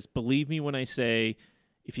have said is, believe me when I say,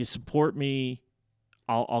 if you support me,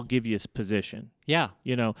 I'll give you a position. Yeah.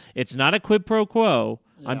 You know, it's not a quid pro quo.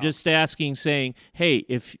 I'm Yeah. just asking, saying, hey,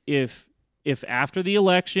 if after the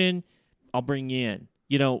election, I'll bring you in.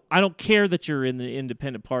 You know, I don't care that you're in the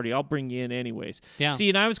independent party. I'll bring you in anyways. Yeah. See,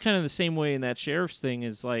 and I was kind of the same way in that sheriff's thing,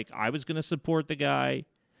 is like, I was going to support the guy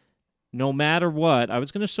no matter what. I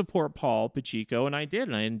was going to support Paul Pacheco, and I did,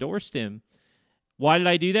 and I endorsed him. Why did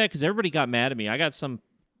I do that? Because everybody got mad at me. I got some,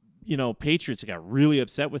 patriots that got really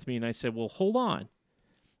upset with me, and I said, well, hold on.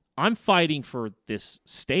 I'm fighting for this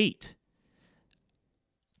state.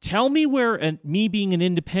 Tell me where me being an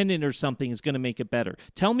independent or something is going to make it better.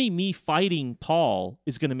 Tell me fighting Paul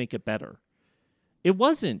is going to make it better. It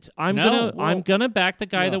wasn't. I'm gonna back the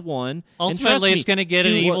guy that won. Ultimately, it's going to get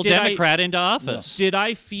an evil Democrat into office. Did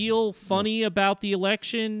I feel funny about the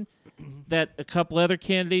election that a couple other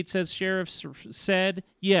candidates as sheriffs said?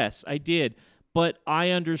 Yes, I did. But I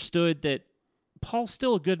understood that Paul's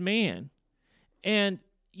still a good man. And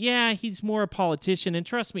yeah, he's more a politician. And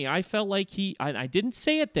trust me, I felt like I didn't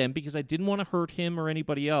say it then because I didn't want to hurt him or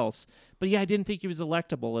anybody else. But yeah, I didn't think he was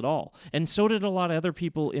electable at all. And so did a lot of other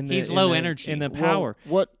people in the He's low energy. in the power.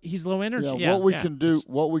 Well, He's low energy. Yeah,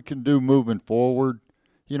 what we can do moving forward,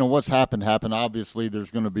 what's happened. Obviously, there's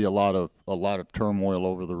going to be a lot of turmoil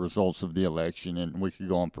over the results of the election, and we could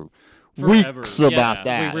go on for Forever. weeks Yeah, about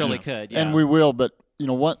that. We really could, yeah. And we will. But you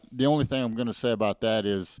know what? The only thing I'm going to say about that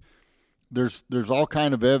is there's all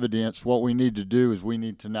kind of evidence. What we need to do is we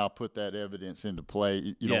need to now put that evidence into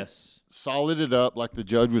play. Yes. Solid it up, like the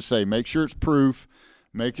judge would say. Make sure it's proof.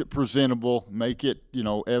 Make it presentable. Make it,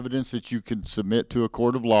 evidence that you can submit to a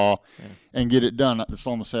court of law and get it done. That's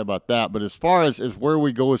all I'm going to say about that. But as far as where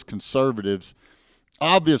we go as conservatives,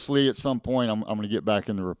 obviously at some point I'm going to get back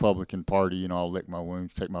in the Republican Party. I'll lick my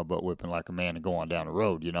wounds, take my butt whipping like a man and go on down the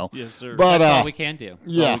road, Yes, sir. But, That's all we can do.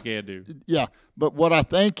 That's all we can do. Yeah. But what I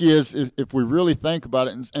think is if we really think about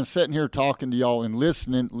it and sitting here talking to y'all and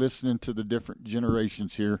listening to the different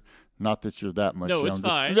generations here, not that you're that much No, younger. it's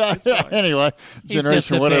fine. Yeah, It's fine. Anyway, He's just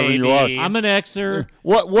generation, a whatever you are. baby. I'm an Xer.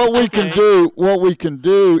 What we can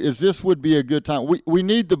do is this would be a good time. We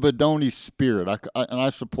need the Bedoni spirit, and I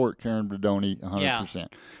support Karen Bedoni 100%. Yeah.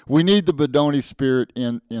 We need the Bedoni spirit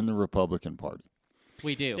in the Republican Party.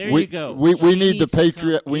 We do. There you go. We She need the needs to come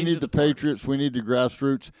patriot. We into need the party. patriots. We need the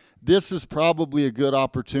grassroots. This is probably a good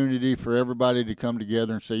opportunity for everybody to come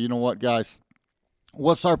together and say, you know what, guys,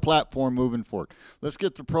 What's our platform moving forward? Let's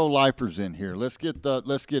get the pro-lifers in here. Let's get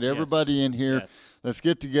everybody in here. Yes. Let's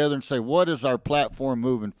get together and say, what is our platform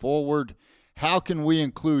moving forward? How can we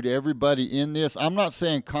include everybody in this? I'm not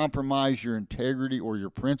saying compromise your integrity or your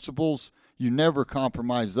principles. You never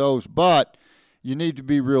compromise those, but you need to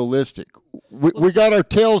be realistic. We got our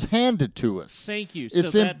tails handed to us. Thank you.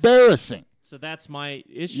 It's embarrassing. So that's my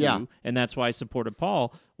issue, Yeah. and that's why I supported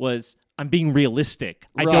Paul, was I'm being realistic.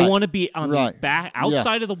 I Right. don't want to be on the Right. back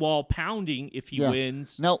outside of the wall pounding if he Yeah.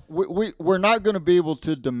 wins. Now, we're not going to be able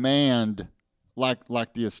to demand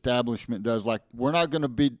like the establishment does. Like, we're not going to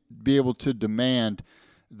be able to demand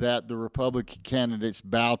that the Republican candidates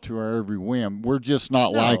bow to our every whim. We're just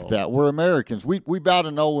not like that. We're Americans. We bow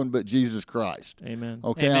to no one but Jesus Christ. Amen.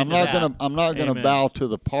 Okay, Amen I'm not gonna Amen. bow to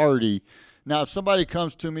the party. Now, if somebody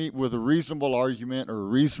comes to me with a reasonable argument or a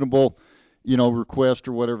reasonable, request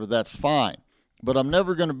or whatever, that's fine. But I'm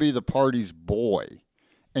never going to be the party's boy.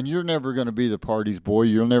 And you're never going to be the party's boy.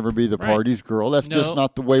 You'll never be the Right. party's girl. That's No. just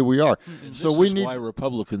not the way we are. And So this we is need why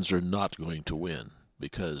Republicans are not going to win,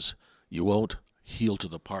 because you won't heel to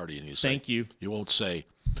the party and Thank you. You won't say,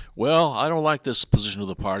 well, I don't like this position of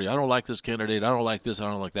the party. I don't like this candidate. I don't like this. I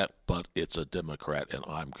don't like that. But it's a Democrat, and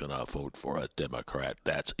I'm going to vote for a Democrat.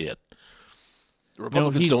 That's it. The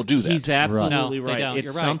Republicans don't do that. He's absolutely No, they right. don't. It's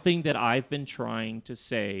You're right. something that I've been trying to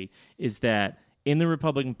say is that in the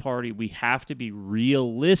Republican Party, we have to be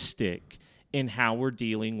realistic in how we're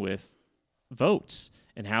dealing with votes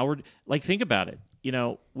and how we're think about it.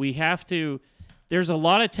 We have to. There's a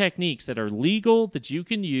lot of techniques that are legal that you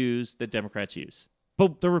can use that Democrats use,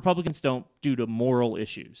 but the Republicans don't due to moral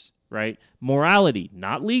issues, right? Morality,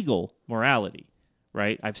 not legal morality,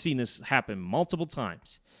 right? I've seen this happen multiple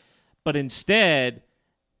times. But instead,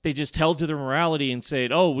 they just held to their morality and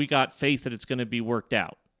said, oh, we got faith that it's going to be worked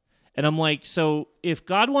out. And I'm like, so if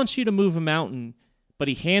God wants you to move a mountain, but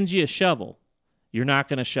he hands you a shovel, you're not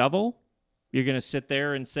going to shovel? You're going to sit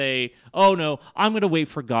there and say, oh, no, I'm going to wait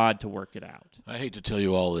for God to work it out. I hate to tell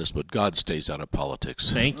you all this, but God stays out of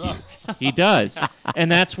politics. Thank you. He does.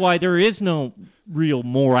 And that's why there is no real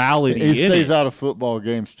morality He in stays it. out of football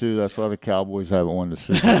games, too. That's why the Cowboys haven't won the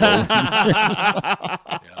Super Bowl. Yeah,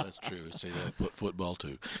 that's true. Say that football,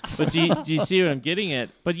 too. But do you see what I'm getting at?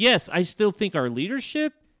 But yes, I still think our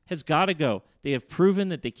leadership has got to go. They have proven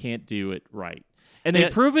that they can't do it right. And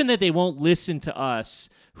they've proven that they won't listen to us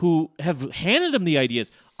who have handed them the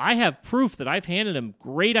ideas. I have proof that I've handed them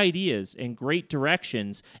great ideas and great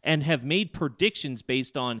directions and have made predictions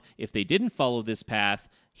based on if they didn't follow this path,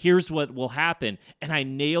 here's what will happen. And I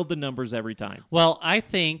nailed the numbers every time. Well, I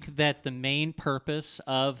think that the main purpose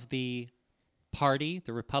of the party,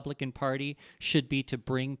 the Republican Party, should be to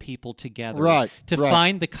bring people together. Right, To right.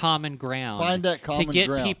 find the common ground. Find that common to get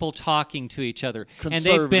ground. people talking to each other. And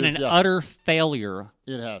they've been an Conservatives, yeah. utter failure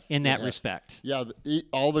It has. in It that has. respect. Yeah, the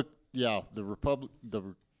Republic.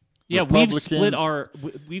 Yeah, we've split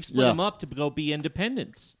Republicans- we've split them up to go be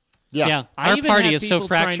independents. Yeah. I Our even party have is so people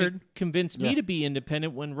trying to fractured. convince me Yeah. to be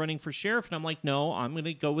independent when running for sheriff, and I'm like, no, I'm going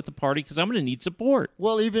to go with the party because I'm going to need support.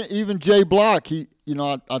 Well, even Jay Block,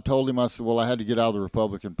 I told him, I said, well, I had to get out of the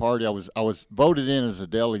Republican Party. I was voted in as a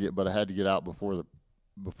delegate, but I had to get out before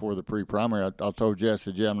the pre-primary. I told Jay, I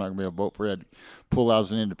said, I'm not going to be able to vote for it. I had to pull out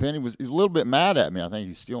as an independent. He was a little bit mad at me. I think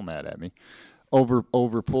he's still mad at me over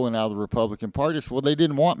pulling out of the Republican Party. So, well, they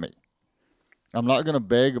didn't want me. I'm not going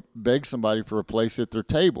to beg somebody for a place at their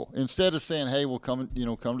table. Instead of saying, hey, we'll come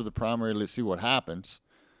to the primary, let's see what happens.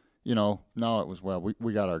 No, it was, well,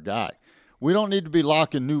 we got our guy. We don't need to be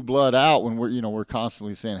locking new blood out when we're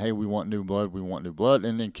constantly saying, hey, we want new blood,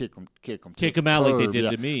 and then kick them out like they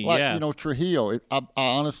did to me. Like, Trujillo. I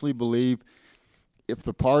honestly believe if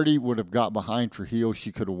the party would have got behind Trujillo,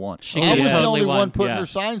 she could have won. She I could was have the totally only won, one putting yeah. her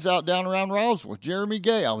signs out down around Roswell. Jeremy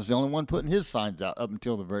Gay, I was the only one putting his signs out up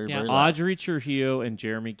until the very last. Audrey Trujillo and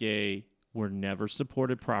Jeremy Gay were never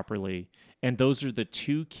supported properly, and those are the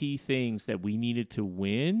two key things that we needed to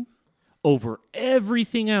win over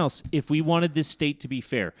everything else if we wanted this state to be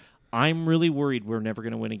fair. I'm really worried we're never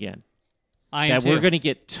going to win again. That we're going to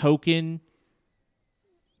get token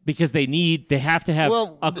because they have to have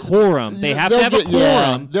Well, a quorum. They have to they'll have a get- yeah,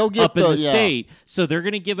 quorum they'll get up in the- the yeah. state. So they're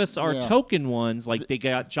going to give us our Yeah. token ones, like they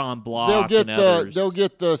got John They'll Block get and others. they'll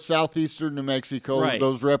get the southeastern New Mexico, Right.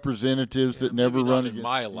 those representatives that never Maybe run not in against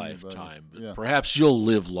my anybody. lifetime, but Yeah. perhaps you'll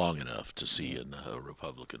live long enough to see a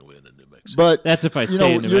Republican win in New Mexico. But That's if I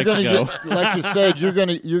stay in New you're gonna Mexico. get, like you said,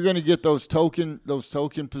 you're gonna get those token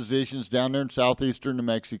positions down there in southeastern New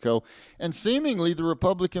Mexico, and seemingly the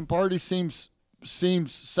Republican Party seems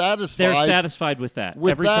satisfied. They're satisfied with that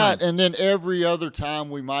with every that, time. and then every other time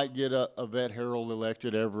we might get a vet herald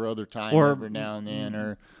elected every other time, Or- every now and then,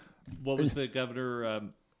 or What was the governor?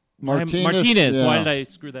 Martinez. Why Yeah. did I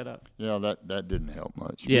screw that up? Yeah, that didn't help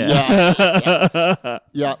much. Yeah.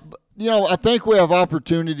 Yeah. But, I think we have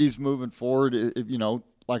opportunities moving forward.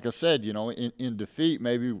 Like I said, in defeat,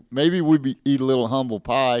 maybe we eat a little humble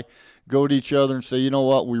pie, go to each other and say, you know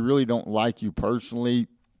what, we really don't like you personally,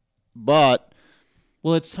 but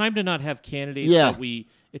Well, it's time to not have candidates Yeah.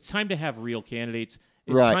 it's time to have real candidates.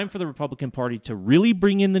 It's Right. time for the Republican Party to really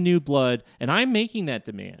bring in the new blood, and I'm making that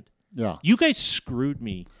demand. yeah, You guys screwed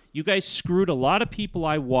me. You guys screwed a lot of people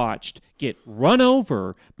I watched get run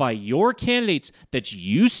over by your candidates that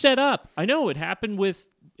you set up. I know it happened with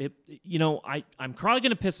it. I'm probably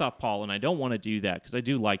going to piss off Paul, and I don't want to do that because I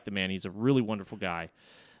do like the man. He's a really wonderful guy.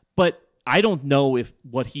 But I don't know if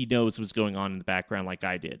what he knows was going on in the background like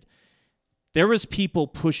I did. There was people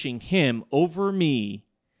pushing him over me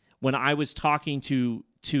when I was talking to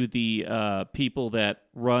the people that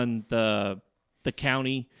run the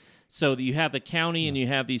county. So you have the county and you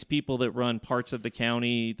have these people that run parts of the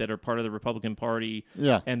county that are part of the Republican Party.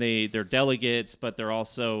 Yeah. And they're delegates, but they're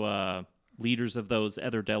also leaders of those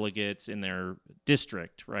other delegates in their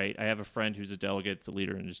district, right? I have a friend who's a delegate, it's a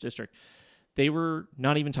leader in his district. They were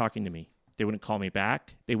not even talking to me. They wouldn't call me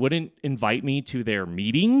back. They wouldn't invite me to their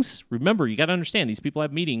meetings. Remember, you got to understand, these people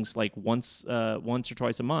have meetings like once or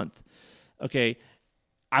twice a month. Okay,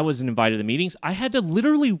 I wasn't invited to the meetings. I had to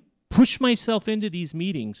literally push myself into these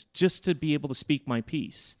meetings just to be able to speak my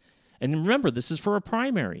piece. And remember, this is for a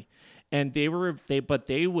primary. And they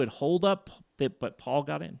would hold up, but Paul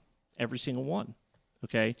got in every single one.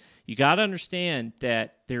 Okay, you got to understand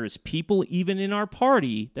that there is people even in our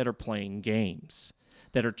party that are playing games,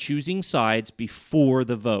 that are choosing sides before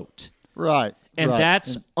the vote. right, And right.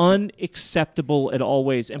 that's unacceptable at all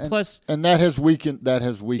ways. And plus, and that has weakened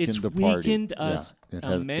it's the party. weakened us Yeah, it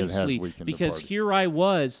has immensely weakened the because party. here I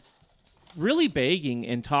was really begging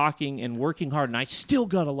and talking and working hard, and I still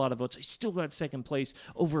got a lot of votes. I still got second place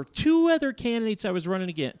over 2 other candidates I was running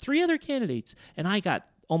against, 3 other candidates, and I got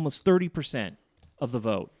almost 30% of the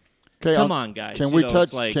vote. Okay, Come on, guys. Can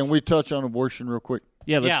we touch on abortion real quick?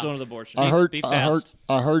 Yeah, let's Yeah. go to the abortion. Be fast.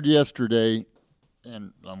 I heard yesterday,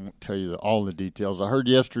 and I won't tell you all the details. I heard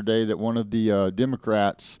yesterday that one of the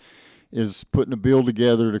Democrats is putting a bill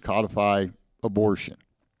together to codify abortion.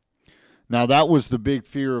 Now, that was the big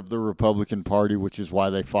fear of the Republican Party, which is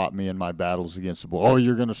why they fought me in my battles against abortion. Oh,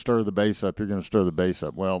 you're going to stir the base up. You're going to stir the base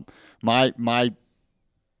up. Well, my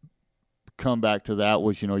comeback to that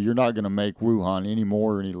was, you're not going to make Wuhan any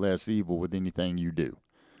more or any less evil with anything you do.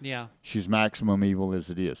 Yeah. She's maximum evil as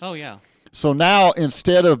it is. Oh, yeah. So now,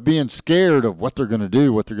 instead of being scared of what they're going to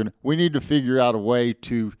do, we need to figure out a way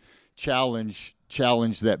to challenge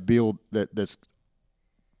that bill that's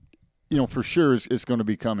for sure is going to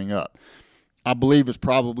be coming up. I believe it's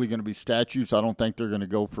probably going to be statutes. I don't think they're going to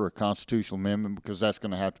go for a constitutional amendment because that's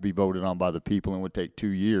going to have to be voted on by the people and would take 2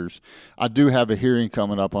 years. I do have a hearing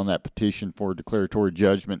coming up on that petition for a declaratory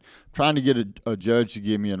judgment. I'm trying to get a judge to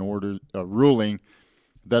give me a ruling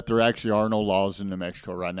that there actually are no laws in New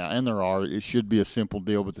Mexico right now, and there are. It should be a simple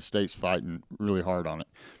deal, but the state's fighting really hard on it.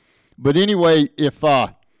 But anyway, if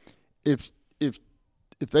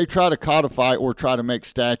they try to codify or try to make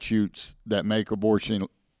statutes that make abortion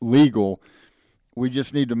legal, we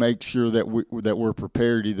just need to make sure that we're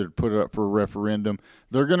prepared either to put it up for a referendum.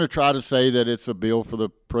 They're going to try to say that it's a bill for the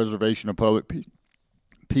preservation of public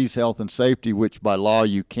peace, health, and safety, which by law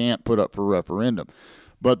you can't put up for a referendum.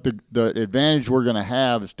 But the advantage we're going to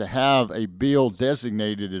have is to have a bill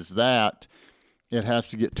designated as that. It has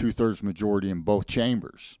to get 2/3 majority in both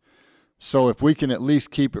chambers. So if we can at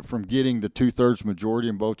least keep it from getting the 2/3 majority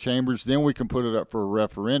in both chambers, then we can put it up for a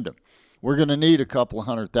referendum. We're going to need a couple of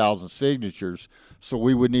 100,000 signatures, so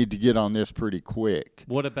we would need to get on this pretty quick.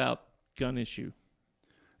 What about gun issue?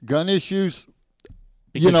 Gun issues,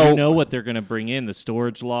 Because you know what they're going to bring in, the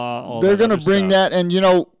storage law, all they're that going to other bring stuff. that,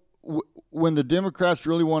 and when the Democrats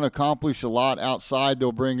really want to accomplish a lot outside,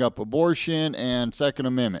 they'll bring up abortion and Second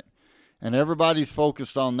Amendment. And everybody's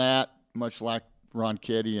focused on that, much like Ron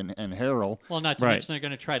Ketty and Harrell. Well, not to Right. mention they're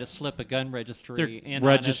going to try to slip a gun registry Their in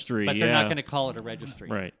registry, on it, but they're not yeah. going to call it a registry.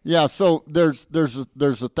 Right. Yeah, so there's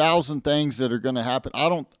 1,000 things that are going to happen. I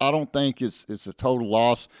don't think it's a total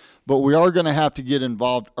loss, but we are going to have to get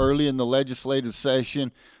involved early in the legislative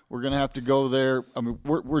session. We're going to have to go there. I mean,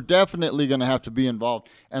 we're definitely going to have to be involved,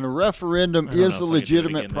 and a referendum I don't know is if a I could do it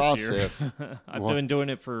legitimate again this year. process. I've been doing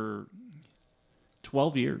it for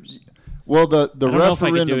 12 years. Well, the I don't know if I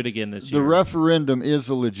could referendum do it again this the year. referendum is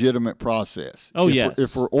a legitimate process. Oh, if yes.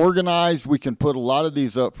 if we're organized, we can put a lot of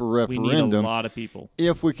these up for We referendum. need a lot of people.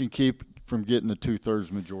 If we can keep from getting the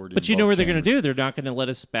 2/3 majority. But in you know both what they're going to chambers. do? They're not going to let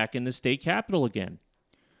us back in the state capitol again.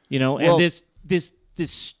 You know, Well- and this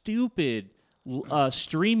stupid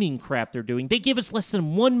streaming crap they're doing. They give us less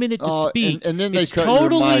than 1 minute to speak, and then they It's cut your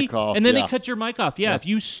totally, mic off, and then yeah. they cut your mic off. Yeah, Yeah. if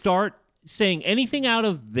you start saying anything out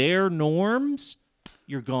of their norms,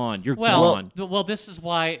 you're gone. You're Well, gone. well, this is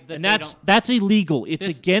why. And that's illegal. It's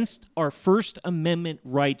This- against our First Amendment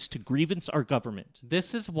rights to grievance our government.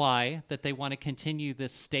 This is why that they want to continue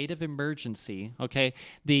this state of emergency. Okay,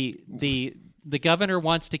 the governor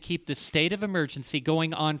wants to keep the state of emergency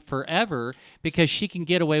going on forever because she can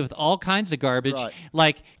get away with all kinds of garbage, Right.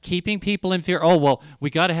 like keeping people in fear. Oh well, we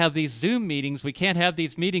got to have these Zoom meetings. We can't have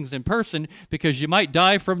these meetings in person because you might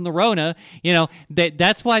die from the Rona. You know,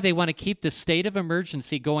 that's why they want to keep the state of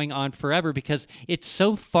emergency going on forever because it's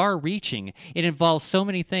so far-reaching. It involves so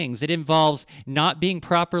many things. It involves not being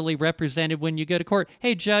properly represented when you go to court.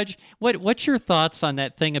 Hey, judge, what's your thoughts on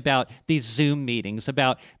that thing about these Zoom meetings,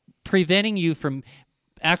 about preventing you from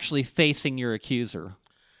actually facing your accuser?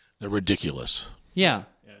 They're ridiculous. Yeah.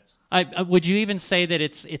 I would you even say that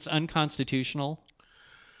it's unconstitutional?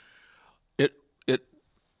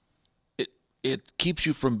 It keeps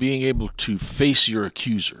you from being able to face your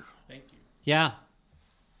accuser. Yeah.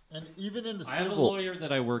 And even in the I have a civil, lawyer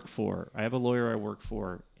that I work for.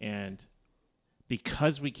 And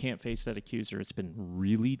because we can't face that accuser, it's been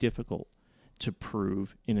really difficult to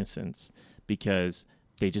prove innocence because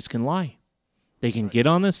they just can lie. They can get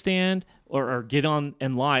on the stand or get on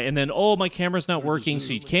and lie, and then, oh, my camera's not working,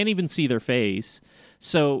 so you can't even see their face.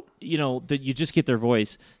 So, you know, that you just get their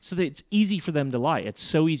voice. So that it's easy for them to lie. It's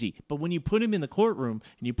so easy. But when you put them in the courtroom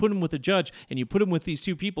and you put them with a judge and you put them with these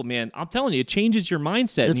two people, man, I'm telling you, it changes your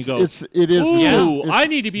mindset. And you go, it is. ooh, it's- I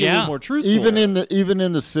need to be a little more truthful. even in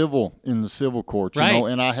the civil courts, you Right. know,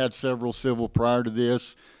 and I had several civil prior to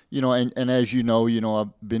this, you know, and as you know,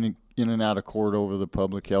 I've been in and out of court over the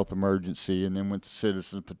public health emergency, and then went to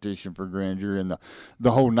citizen petition for grand jury, and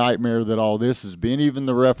the whole nightmare that all this has been. Even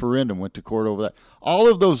the referendum, went to court over that. All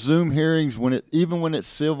of those Zoom hearings, even when it's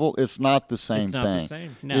civil, it's not the same It's not thing. the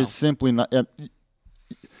same. No. It's simply not. The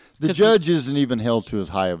 'Cause judge isn't even held to as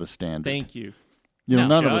high of a standard. Thank you. You know,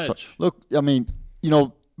 No. none of us. Judge. Look, I mean,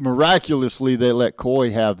 miraculously they let Coy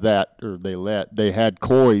have that, or they had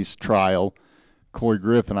Coy's trial. Coy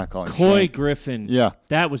Griffin, I call him. Coy Shank. Griffin. Yeah.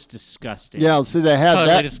 That was disgusting. Yeah, see, they had Totally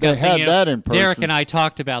that. They disgusting. had You know, that in person. Derek and I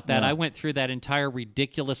talked about that. Yeah. I went through that entire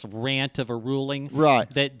ridiculous rant of a ruling. Right.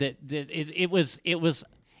 That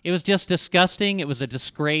it was just disgusting. It was a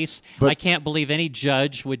disgrace. But- I can't believe any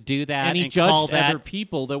judge would do that And he and call judged that other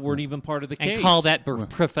people that weren't even part of the case. and call that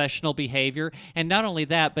professional behavior. And not only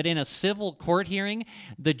that, but in a civil court hearing,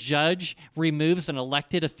 the judge removes an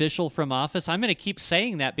elected official from office. I'm going to keep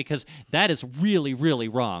saying that because that is really, really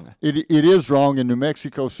wrong. It is wrong, and New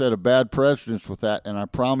Mexico set a bad precedence with that, and I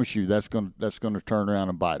promise you that's going to turn around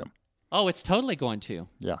and bite them. Oh, it's totally going to.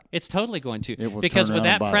 Yeah. It's totally going to. It will Because turn with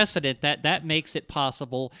around and that bite it. precedent, that makes it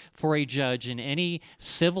possible for a judge in any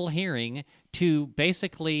civil hearing to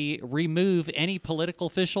basically remove any political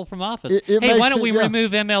official from office. It Hey, makes why don't it- we yeah.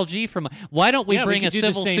 remove MLG from? Why don't we Yeah, we bring could a do the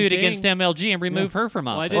civil same suit thing. against MLG and remove her from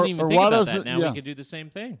Well, I office? didn't even Or think why about doesn't- that. Now yeah. we could do the same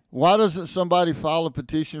thing. Why doesn't somebody file a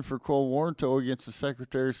petition for quo warranto against the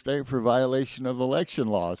Secretary of State for violation of election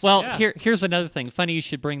laws? Well, Yeah. here's another thing. Funny you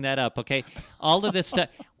should bring that up, okay? All of this stuff.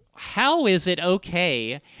 How is it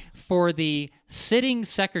okay for the sitting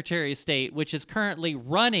Secretary of State, which is currently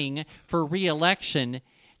running for re-election,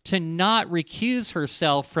 to not recuse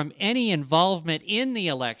herself from any involvement in the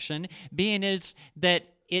election, being is that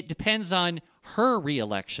it depends on her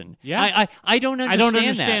re-election? Yeah. I don't understand I don't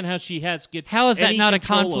understand that. how she gets. How is that any not a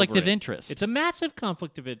control conflict over of it. interest? It's a massive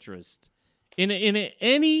conflict of interest.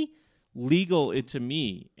 Any legal, to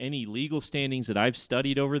me, any legal standings that I've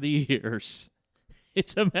studied over the years,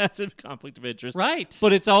 it's a massive conflict of interest. Right.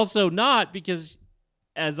 But it's also not because,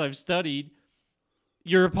 as I've studied,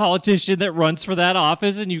 you're a politician that runs for that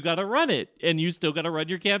office and you got to run it and you still got to run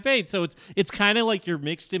your campaign. So it's kind of like you're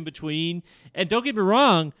mixed in between. And don't get me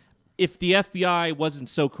wrong, if the FBI wasn't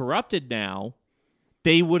so corrupted now,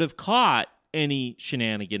 they would have caught any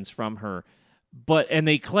shenanigans from her. And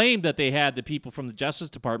they claimed that they had the people from the Justice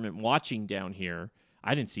Department watching down here.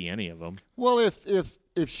 I didn't see any of them. Well,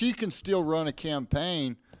 if she can still run a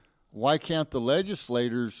campaign, why can't the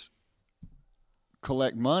legislators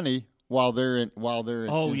collect money while they're in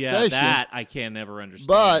Oh, in yeah, session? that I can never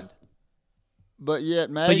understand. But yet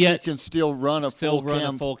Maggie can still run a full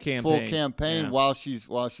campaign Yeah. while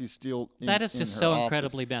she's still in, That is in just her so office.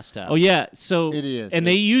 incredibly messed up. Oh yeah, so It is. and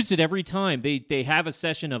they It's- use it every time. They have a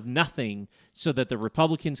session of nothing so that the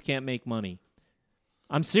Republicans can't make money.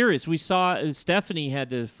 I'm serious. We saw Stephanie had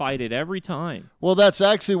to fight it every time. Well, that's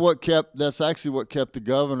actually what kept the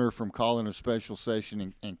governor from calling a special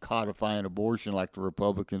session and codifying abortion like the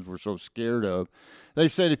Republicans were so scared of. They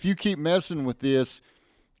said if you keep messing with this,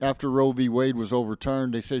 after Roe v. Wade was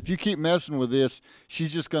overturned, they said if you keep messing with this,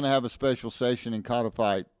 she's just going to have a special session and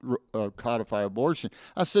codify abortion.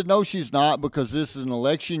 I said no, she's not, because this is an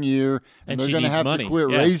election year and they're she going to needs have money. to quit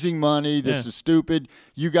Yeah. raising money. This Yeah. is stupid.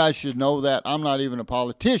 You guys should know that. I'm not even a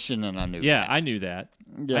politician, and I knew. Yeah, that. I knew that.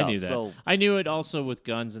 Yeah, I knew that. so- I knew it also with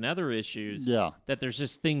guns and other issues. Yeah. That there's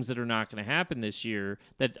just things that are not going to happen this year.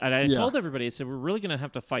 And I Yeah. told everybody, I said, we're really going to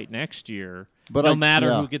have to fight next year, But no I- matter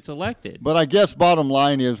yeah. who gets elected. But I guess bottom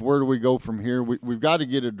line is, where do we go from here? We've got to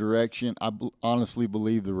get a direction. Honestly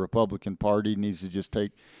believe the Republican Party needs to just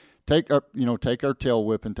take our tail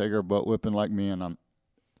whipping, take our butt whipping like me, and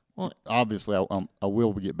obviously I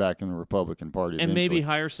will get back in the Republican Party and eventually. maybe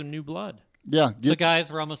hire some new blood. Yeah. So,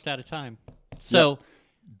 guys, we're almost out of time. So,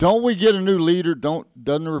 don't we get a new leader?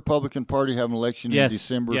 Doesn't the Republican Party have an election Yes, in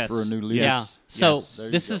December yes, for a new leader? yeah. So There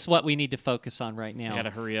you this go. is what we need to focus on right now. gotta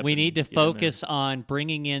hurry up We and need to get in there. focus on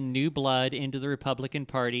bringing in new blood into the Republican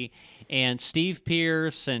Party. And Steve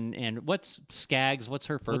Pierce and what's Skaggs? What's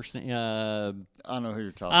her first name? I know who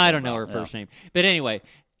you're talking. I don't know her about, first name, but anyway,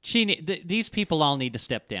 these people all need to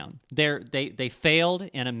step down. They failed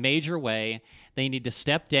in a major way. They need to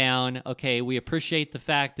step down. Okay, we appreciate the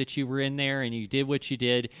fact that you were in there and you did what you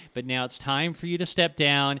did, but now it's time for you to step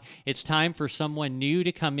down. It's time for someone new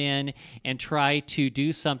to come in and try to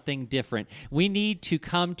do something different. We need to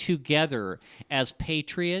come together as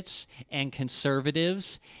patriots and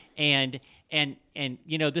conservatives, and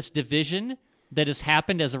this division that has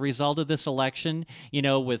happened as a result of this election,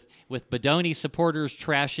 with Badoni supporters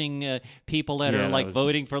trashing people that Yeah, are that like was-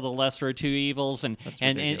 voting for the lesser of two evils, and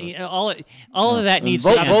ridiculous. all of that And needs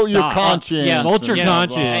vote to your stop. conscience. Yeah, vote your and blah,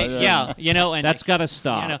 blah, conscience. and That's got to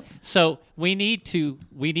stop. so we need to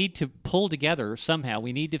pull together somehow.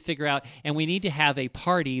 We need to figure out, and we need to have a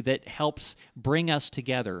party that helps bring us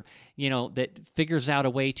together. That figures out a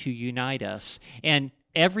way to unite us. And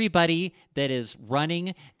everybody that is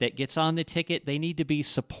running, that gets on the ticket, they need to be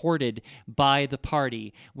supported by the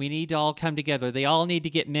party. We need to all come together. They all need to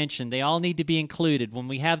get mentioned. They all need to be included. When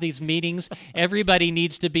we have these meetings, everybody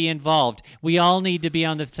needs to be involved. We all need to be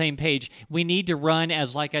on the same page. We need to run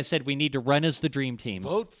as, like I said, we need to run as the dream team.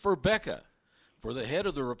 Vote for Becca for the head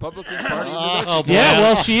of the Republican Party. in New Oh, Mexico. boy. Yeah,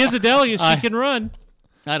 well, she is a delegate. She can run.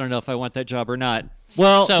 I don't know if I want that job or not.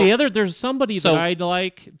 Well, So- there's somebody so- that I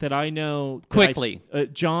like that I know Quickly.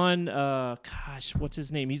 John. What's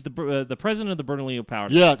his name? He's the president of the Bernalillo Power.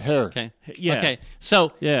 Yeah, hair. Okay. Yeah. Okay.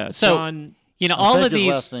 So Yeah, So John. I all think of his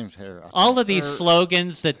these last name's Hair. all of these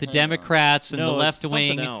slogans that the Democrats and No, the it's left wing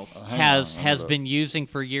something else. has been using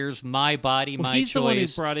for years. My body, Well, my he's the one who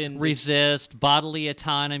choice. brought in this- resist, bodily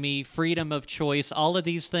autonomy, freedom of choice. All of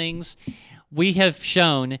these things. We have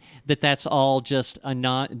shown that that's all just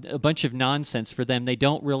a bunch of nonsense for them. They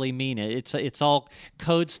don't really mean it. It's all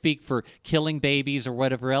code speak for killing babies or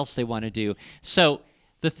whatever else they want to do. So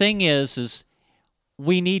the thing is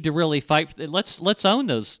we need to really fight. Let's own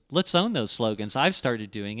those. Let's own those slogans. I've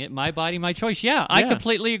started doing it. My body, my choice. Yeah, I Yeah.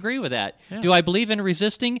 completely agree with that. Yeah. Do I believe in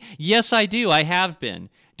resisting? Yes, I do. I have been.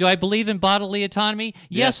 Do I believe in bodily autonomy?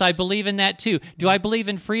 Yes, I believe in that too. Do I believe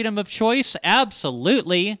in freedom of choice?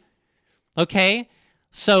 Absolutely. Okay,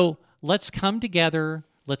 so let's come together.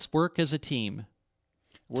 Let's work as a team.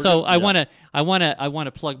 I want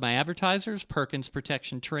to plug my advertisers: Perkins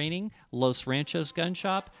Protection Training, Los Ranchos Gun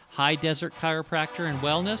Shop, High Desert Chiropractor and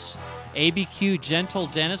Wellness, ABQ Gentle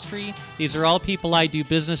Dentistry. These are all people I do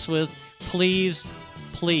business with. Please,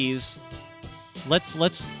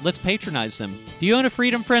 let's patronize them. Do you own a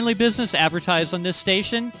freedom-friendly business? Advertise on this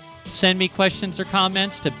station. Send me questions or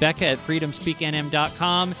comments to Becca at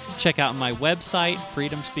freedomspeaknm.com. Check out my website,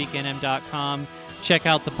 freedomspeaknm.com. Check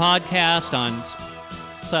out the podcast on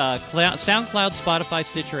SoundCloud, Spotify,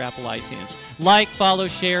 Stitcher, Apple, iTunes. Like, follow,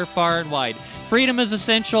 share far and wide. Freedom is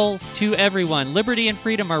essential to everyone. Liberty and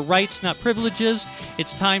freedom are rights, not privileges.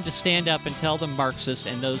 It's time to stand up and tell the Marxists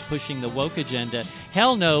and those pushing the woke agenda,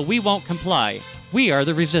 hell no, we won't comply. We are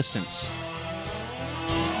the resistance.